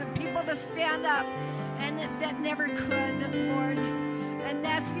wheelchairs, and people to stand up, and that never could, Lord. And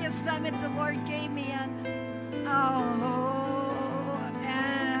that's the assignment the Lord gave me, and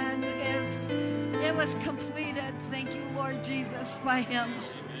and it was completed. Thank you, Lord Jesus, by Him.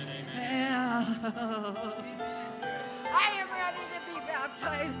 Yeah. I am ready to be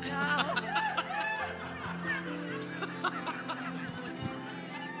baptized now.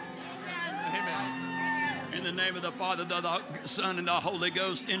 Amen. In the name of the Father, the Son, and the Holy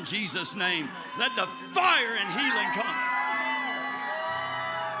Ghost, in Jesus' name, let the fire and healing come.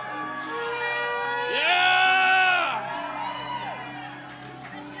 Yeah!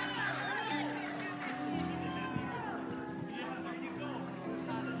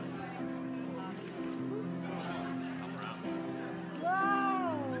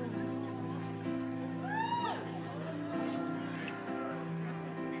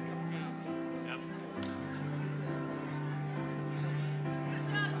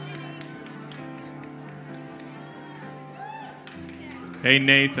 Hey,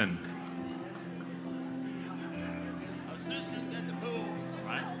 Nathan. Assistants at the pool.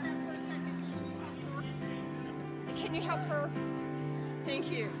 Right? Can you help her?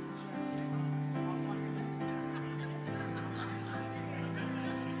 Thank you.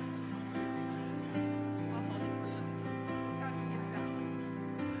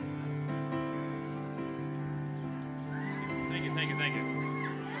 Thank you, thank you, thank you. You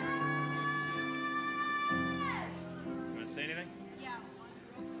want to say anything?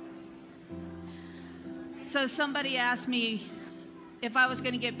 So somebody asked me if I was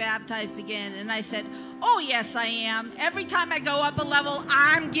going to get baptized again, and I said, oh, yes, I am. Every time I go up a level,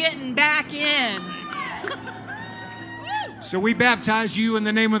 I'm getting back in. So we baptize you in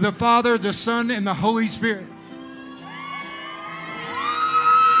the name of the Father, the Son, and the Holy Spirit.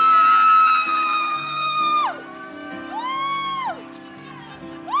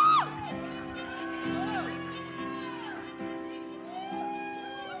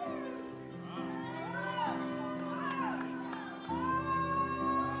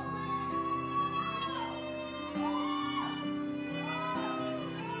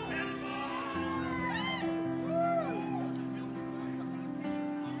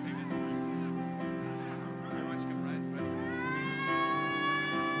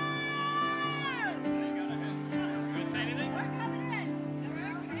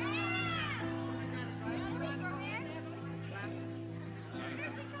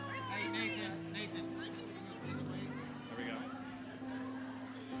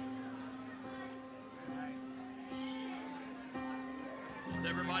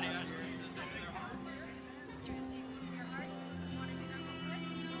 everybody ask Jesus into their hearts?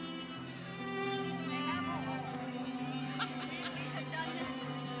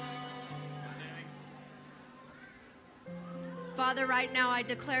 Father, right now I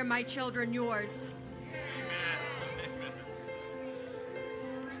declare my children yours.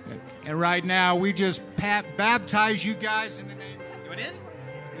 And right now, we just baptize you guys in the name. Going in?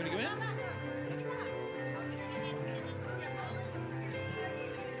 You want to go in?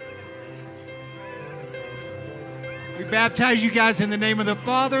 We baptize you guys in the name of the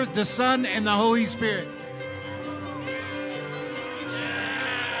Father, the Son, and the Holy Spirit.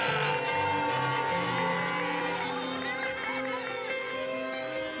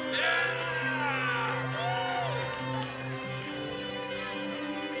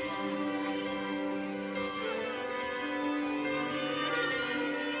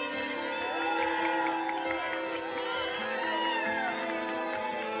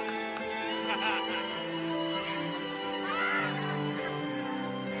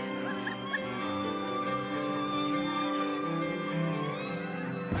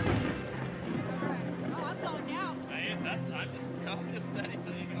 I'm just steady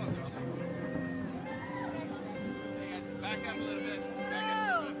till you go. Hey guys, just back up a little bit. Back up a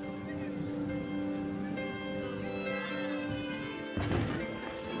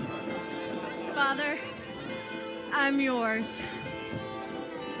little bit. Father, I'm yours.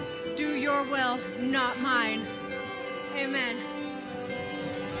 Do your will, not mine. Amen. In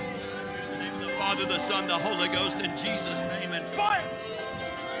the name of the Father, the Son, the Holy Ghost, in Jesus' name, and fire!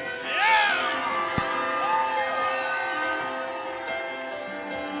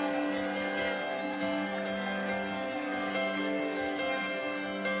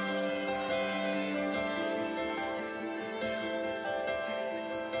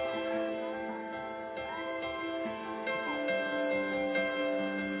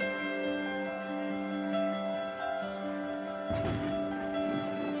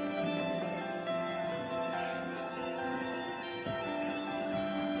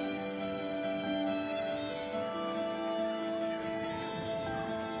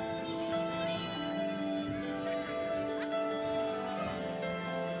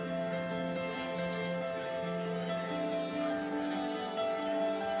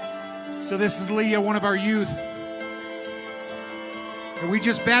 So this is Leah, one of our youth. And we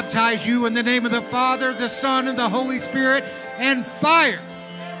just baptize you in the name of the Father, the Son, and the Holy Spirit, and fire.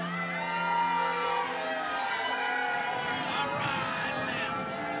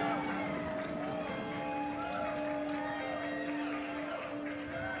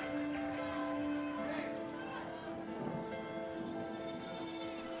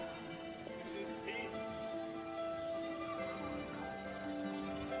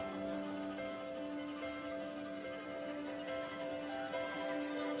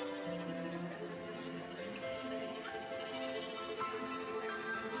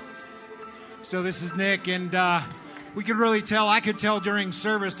 So this is Nick, and we could really tell, I could tell during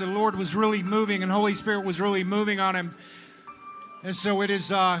service, the Lord was really moving and Holy Spirit was really moving on him. And so it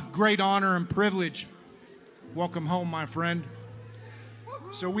is a great honor and privilege. Welcome home, my friend.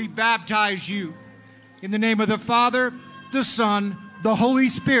 So we baptize you in the name of the Father, the Son, the Holy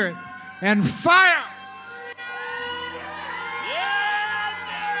Spirit, and fire!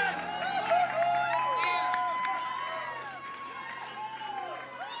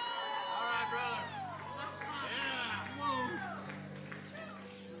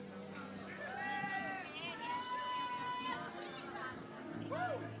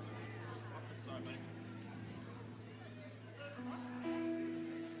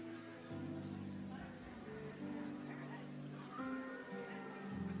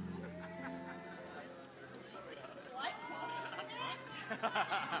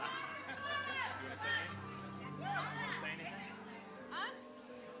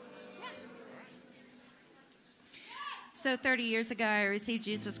 So 30 years ago, I received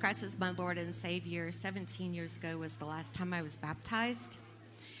Jesus Christ as my Lord and Savior. 17 years ago was the last time I was baptized.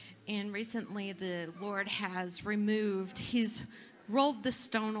 And recently, the Lord has He's rolled the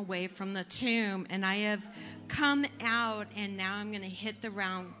stone away from the tomb, and I have come out, and now I'm going to hit the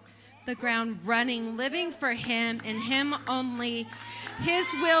ground running, living for Him and Him only. His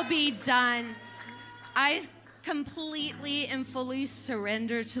will be done. I completely and fully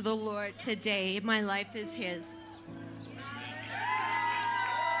surrender to the Lord today. My life is His.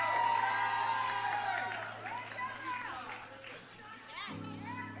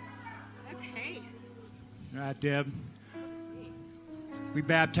 All right, Deb. We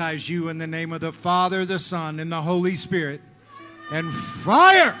baptize you in the name of the Father, the Son, and the Holy Spirit. And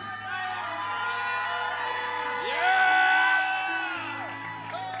fire!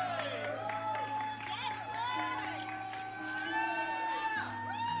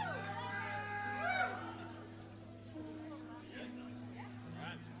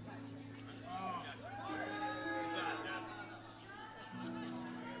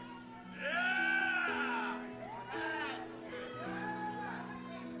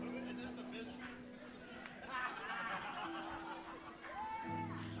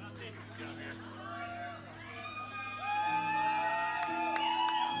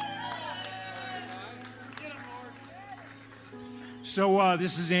 So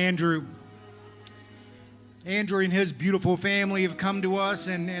this is Andrew. Andrew and his beautiful family have come to us,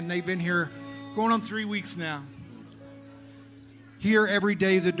 and they've been here going on 3 weeks now. Here every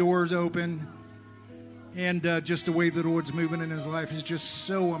day the doors open, and just the way the Lord's moving in his life is just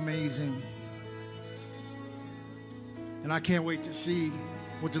so amazing. And I can't wait to see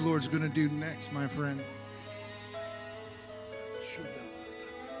what the Lord's going to do next, my friend.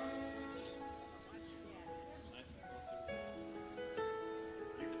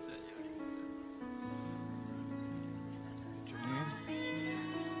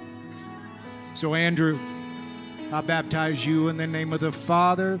 So, Andrew, I baptize you in the name of the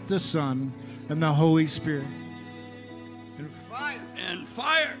Father, the Son, and the Holy Spirit. And fire. And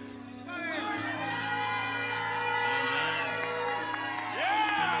fire.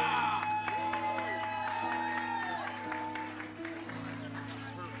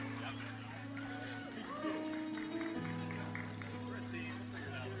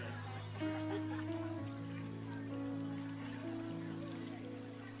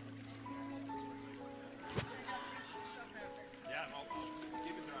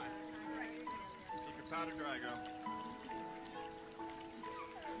 Powder dry, girl.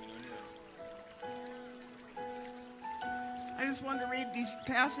 I just want to read these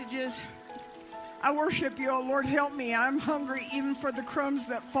passages. I worship you, oh Lord, help me. I'm hungry even for the crumbs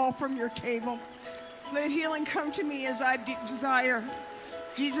that fall from your table. Let healing come to me as I desire.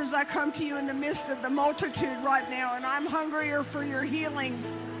 Jesus, I come to you in the midst of the multitude right now, and I'm hungrier for your healing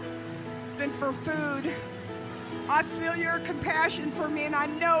than for food. I feel your compassion for me, and I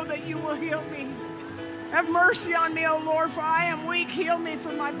know that you will heal me. Have mercy on me, O Lord, for I am weak. Heal me,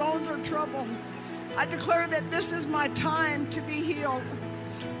 for my bones are troubled. I declare that this is my time to be healed.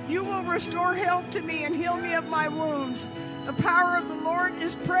 You will restore health to me and heal me of my wounds. The power of the Lord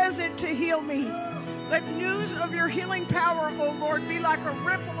is present to heal me. Let news of your healing power, O Lord, be like a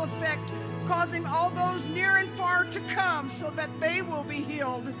ripple effect, causing all those near and far to come so that they will be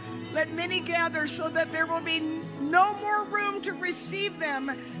healed. Let many gather so that there will be no more room to receive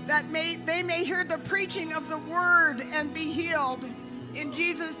them, that they may hear the preaching of the word and be healed. In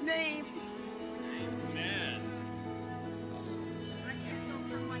Jesus' name. Amen. I can't go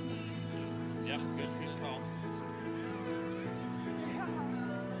from my knees. Yep, good call. You're good.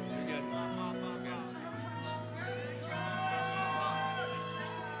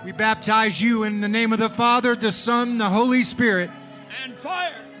 We baptize you in the name of the Father, the Son, the Holy Spirit. And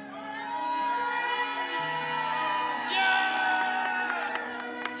fire.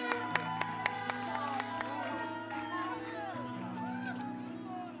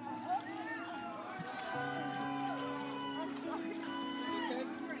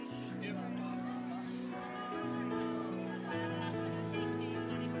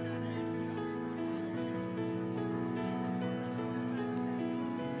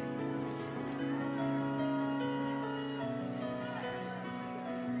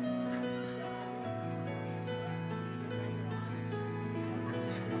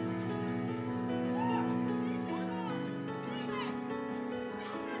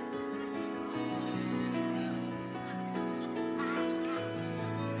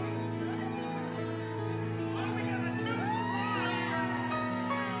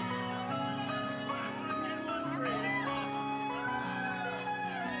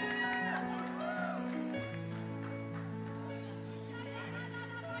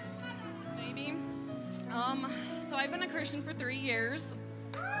 So I've been a Christian for 3 years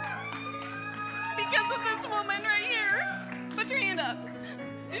because of this woman right here. Put your hand up.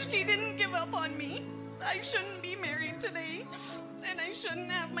 She didn't give up on me. I shouldn't be married today, and I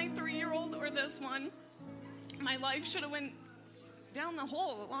shouldn't have my 3-year-old or this one. My life should have went down the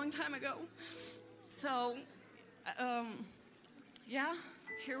hole a long time ago. So, yeah,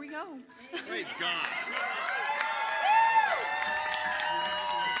 here we go. Praise God.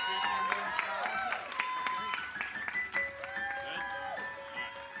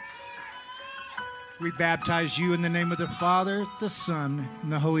 We baptize you in the name of the Father, the Son,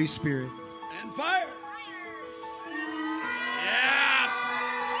 and the Holy Spirit. And fire.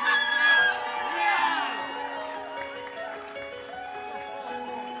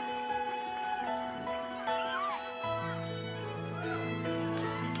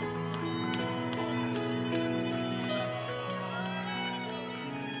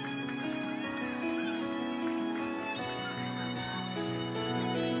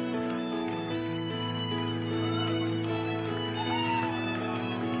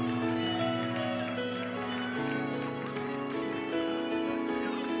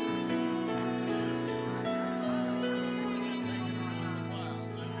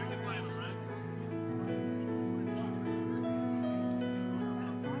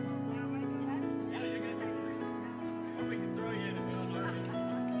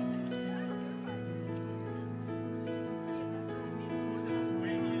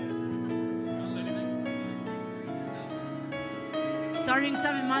 Starting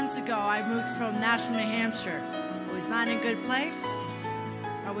 7 months ago, I moved from Nashville, New Hampshire. I was not in a good place.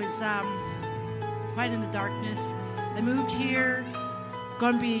 I was quite in the darkness. I moved here,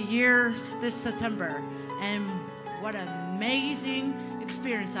 going to be a year this September, and what an amazing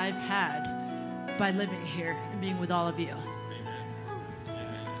experience I've had by living here and being with all of you.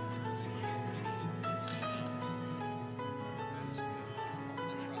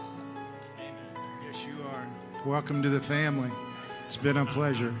 Yes, you are. Welcome to the family. It's been a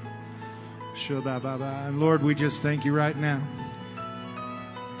pleasure. And Lord, we just thank you right now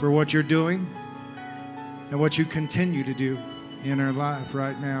for what you're doing and what you continue to do in our life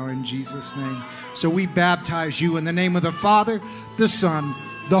right now in Jesus' name. So we baptize you in the name of the Father, the Son,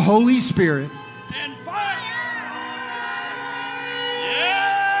 the Holy Spirit. And fire!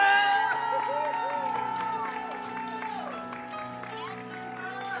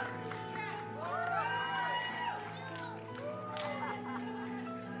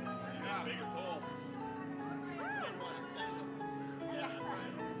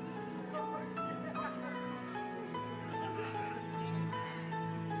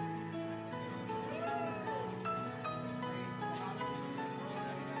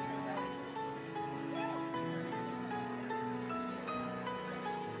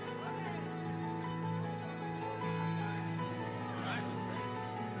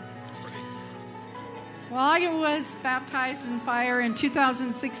 Well, I was baptized in fire in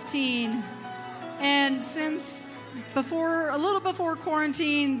 2016, and since a little before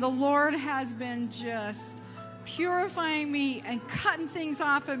quarantine, the Lord has been just purifying me and cutting things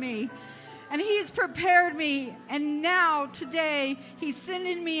off of me. And He's prepared me, and now, today, He's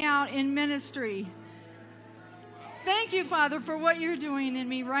sending me out in ministry. Thank you, Father, for what you're doing in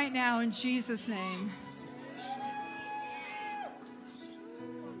me right now, in Jesus' name.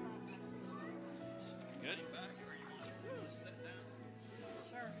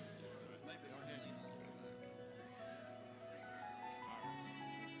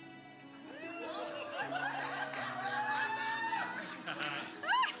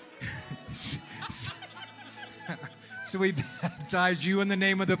 So we baptize you in the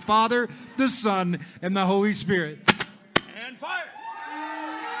name of the Father, the Son, and the Holy Spirit. And fire!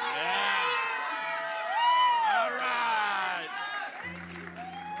 Yeah. All right.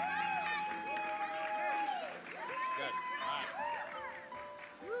 Good. All right.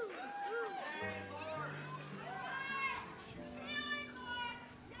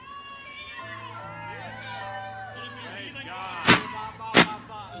 Praise God.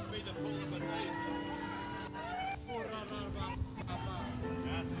 This be the pulpit, praise God.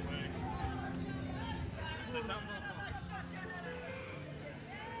 That's the way. Say something.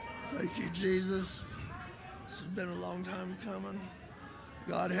 Thank you, Jesus. This has been a long time coming.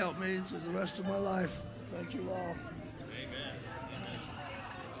 God help me through the rest of my life. Thank you all. Amen.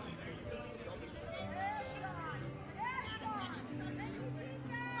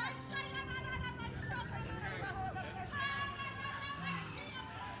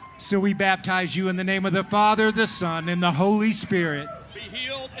 So we baptize you in the name of the Father, the Son, and the Holy Spirit. Be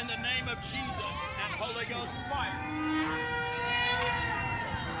healed in the name of Jesus and Holy Ghost fire.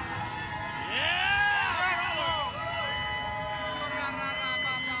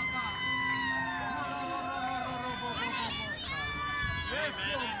 Yes,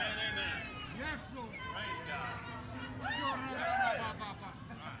 Amen, Lord. amen, amen. Yes, Lord. Praise God.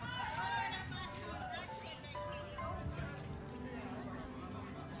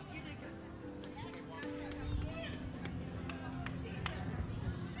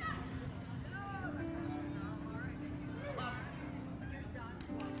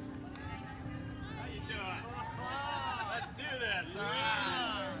 How you doing? Let's do this. All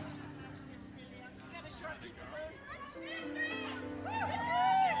right.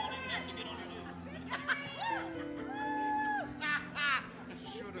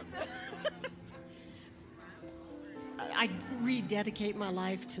 I rededicate my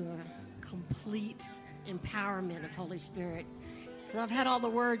life to a complete empowerment of Holy Spirit. Because I've had all the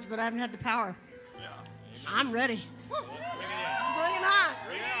words, but I haven't had the power. Yeah. I'm ready. Bring it in. Bring it on.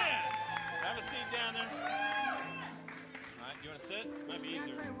 Bring it in. Have a seat down there. All right, you want to sit? Might be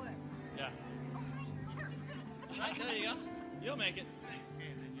easier. Yeah. All right, there you go. You'll make it.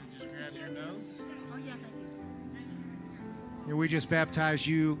 And then you just grab your nose. Oh, yeah. And we just baptize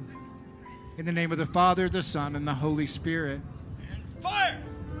you in the name of the Father, the Son, and the Holy Spirit. Fire!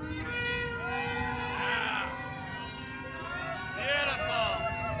 Beautiful.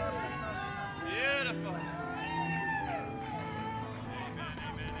 Beautiful. Amen,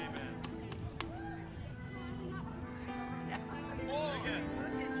 amen, amen. Oh, good.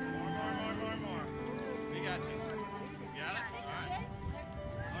 More. We got you. Got it? All right.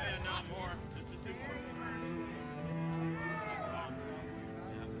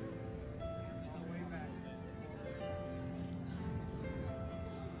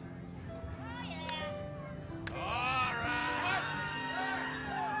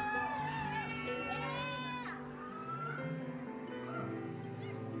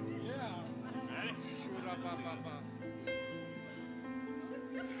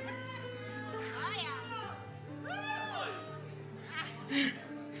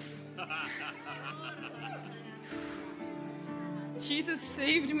 Jesus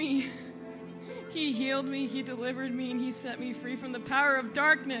saved me. He healed me, He delivered me, and He set me free from the power of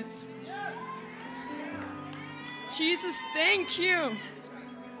darkness. Jesus, thank you.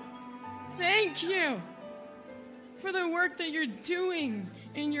 Thank you for the work that you're doing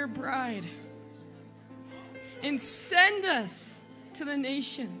in your bride. And send us to the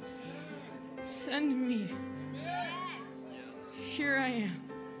nations. Send me. Here I am.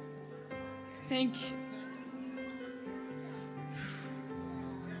 Thank you.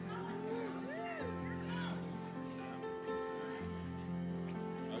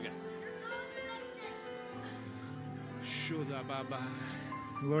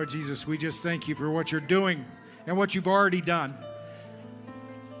 Lord Jesus, we just thank you for what you're doing and what you've already done.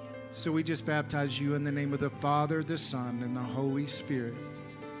 So we just baptize you in the name of the Father, the Son, and the Holy Spirit.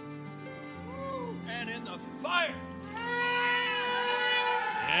 And in the fire.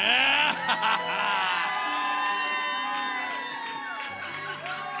 Yeah.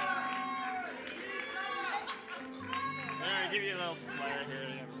 All right, give you a little splatter here.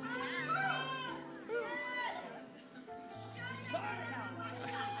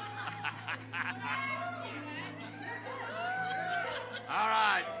 All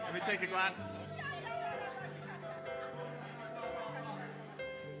right, let me take your glasses.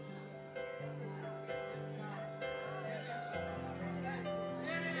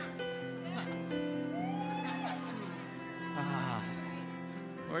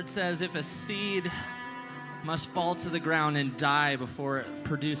 Lord says if a seed must fall to the ground and die before it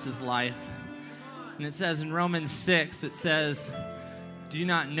produces life. And it says in Romans 6, it says, do you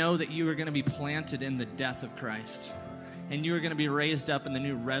not know that you are going to be planted in the death of Christ? And you are going to be raised up in the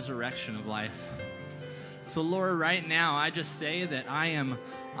new resurrection of life. So Lord, right now, I just say that I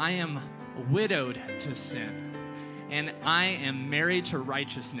am widowed to sin. And I am married to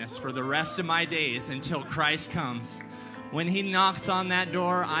righteousness for the rest of my days until Christ comes. When he knocks on that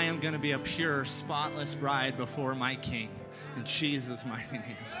door, I am going to be a pure, spotless bride before my King. In Jesus' mighty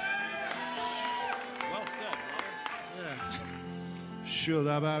name. Well said,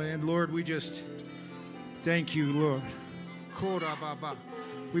 Lord. And Lord, we just thank you, Lord.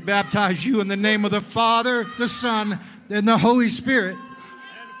 We baptize you in the name of the Father, the Son, and the Holy Spirit.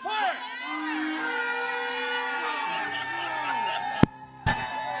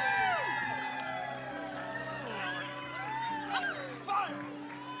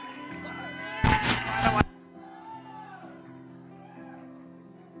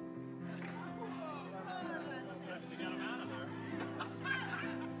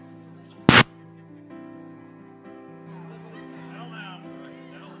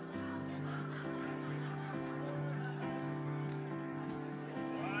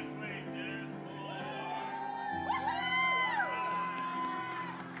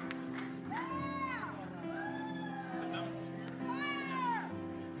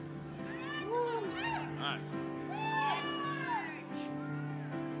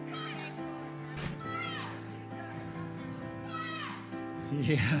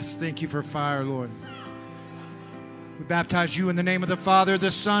 Yes, thank you for fire, Lord. We baptize you in the name of the Father,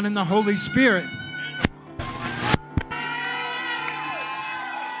 the Son, and the Holy Spirit.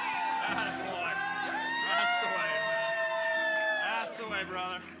 That's the way,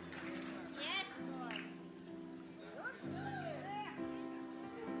 brother.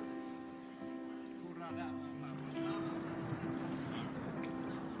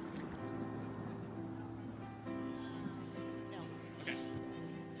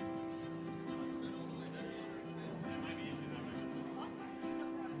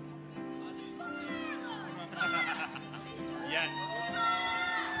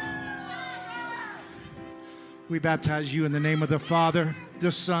 We baptize you in the name of the Father,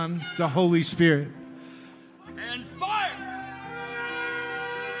 the Son, the Holy Spirit. And fire!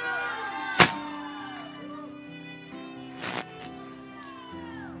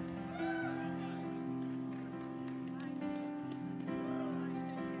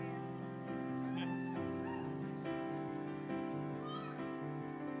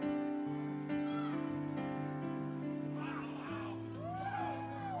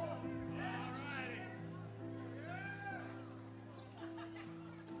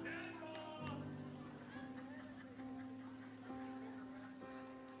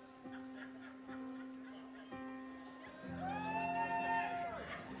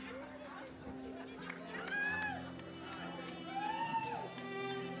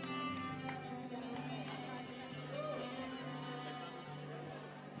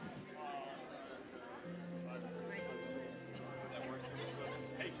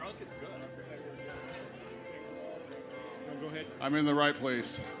 Go ahead. I'm in the right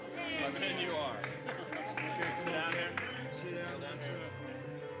place. Amen, you are. Okay, sit down there. Sit down there.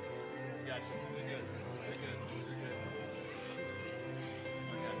 Gotcha. You're good.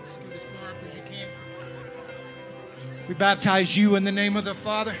 Scoot as far up as you can. We baptize you in the name of the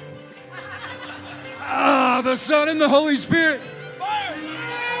Father, the Son, and the Holy Spirit.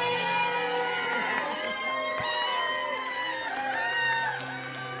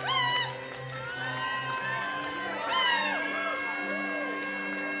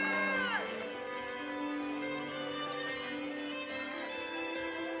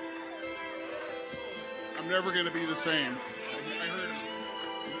 I'm never going to be the same. I heard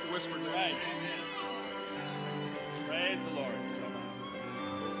whispers. Right. Praise the Lord.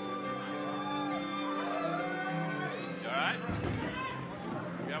 You all right?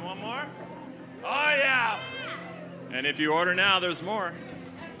 You got one more? Oh, yeah. And if you order now, there's more.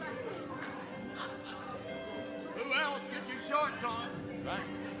 Who else? Get your shorts on. Right.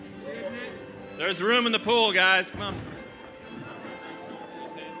 There's room in the pool, guys. Come on.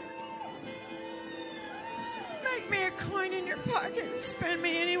 Make me a coin in your pocket and spend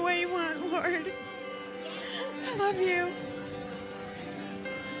me any way you want, Lord. I love you.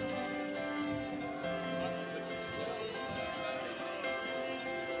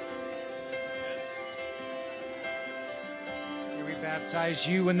 Here we baptize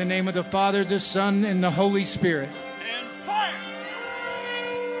you in the name of the Father, the Son, and the Holy Spirit. And fire!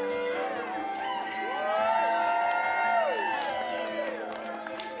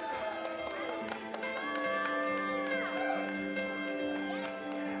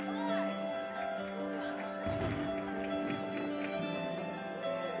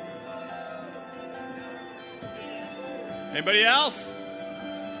 Anybody else?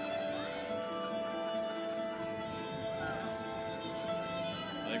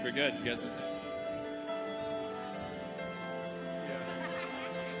 I think we're good. You guys want to say?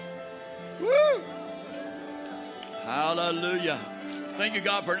 Woo! Hallelujah. Thank you,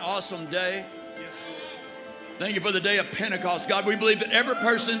 God, for an awesome day. Thank you for the day of Pentecost. God, we believe that every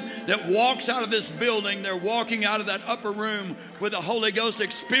person that walks out of this building, they're walking out of that upper room with a Holy Ghost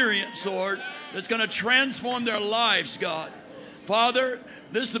experience, Lord, that's going to transform their lives, God. Father,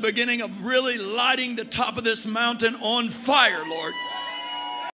 this is the beginning of really lighting the top of this mountain on fire, Lord.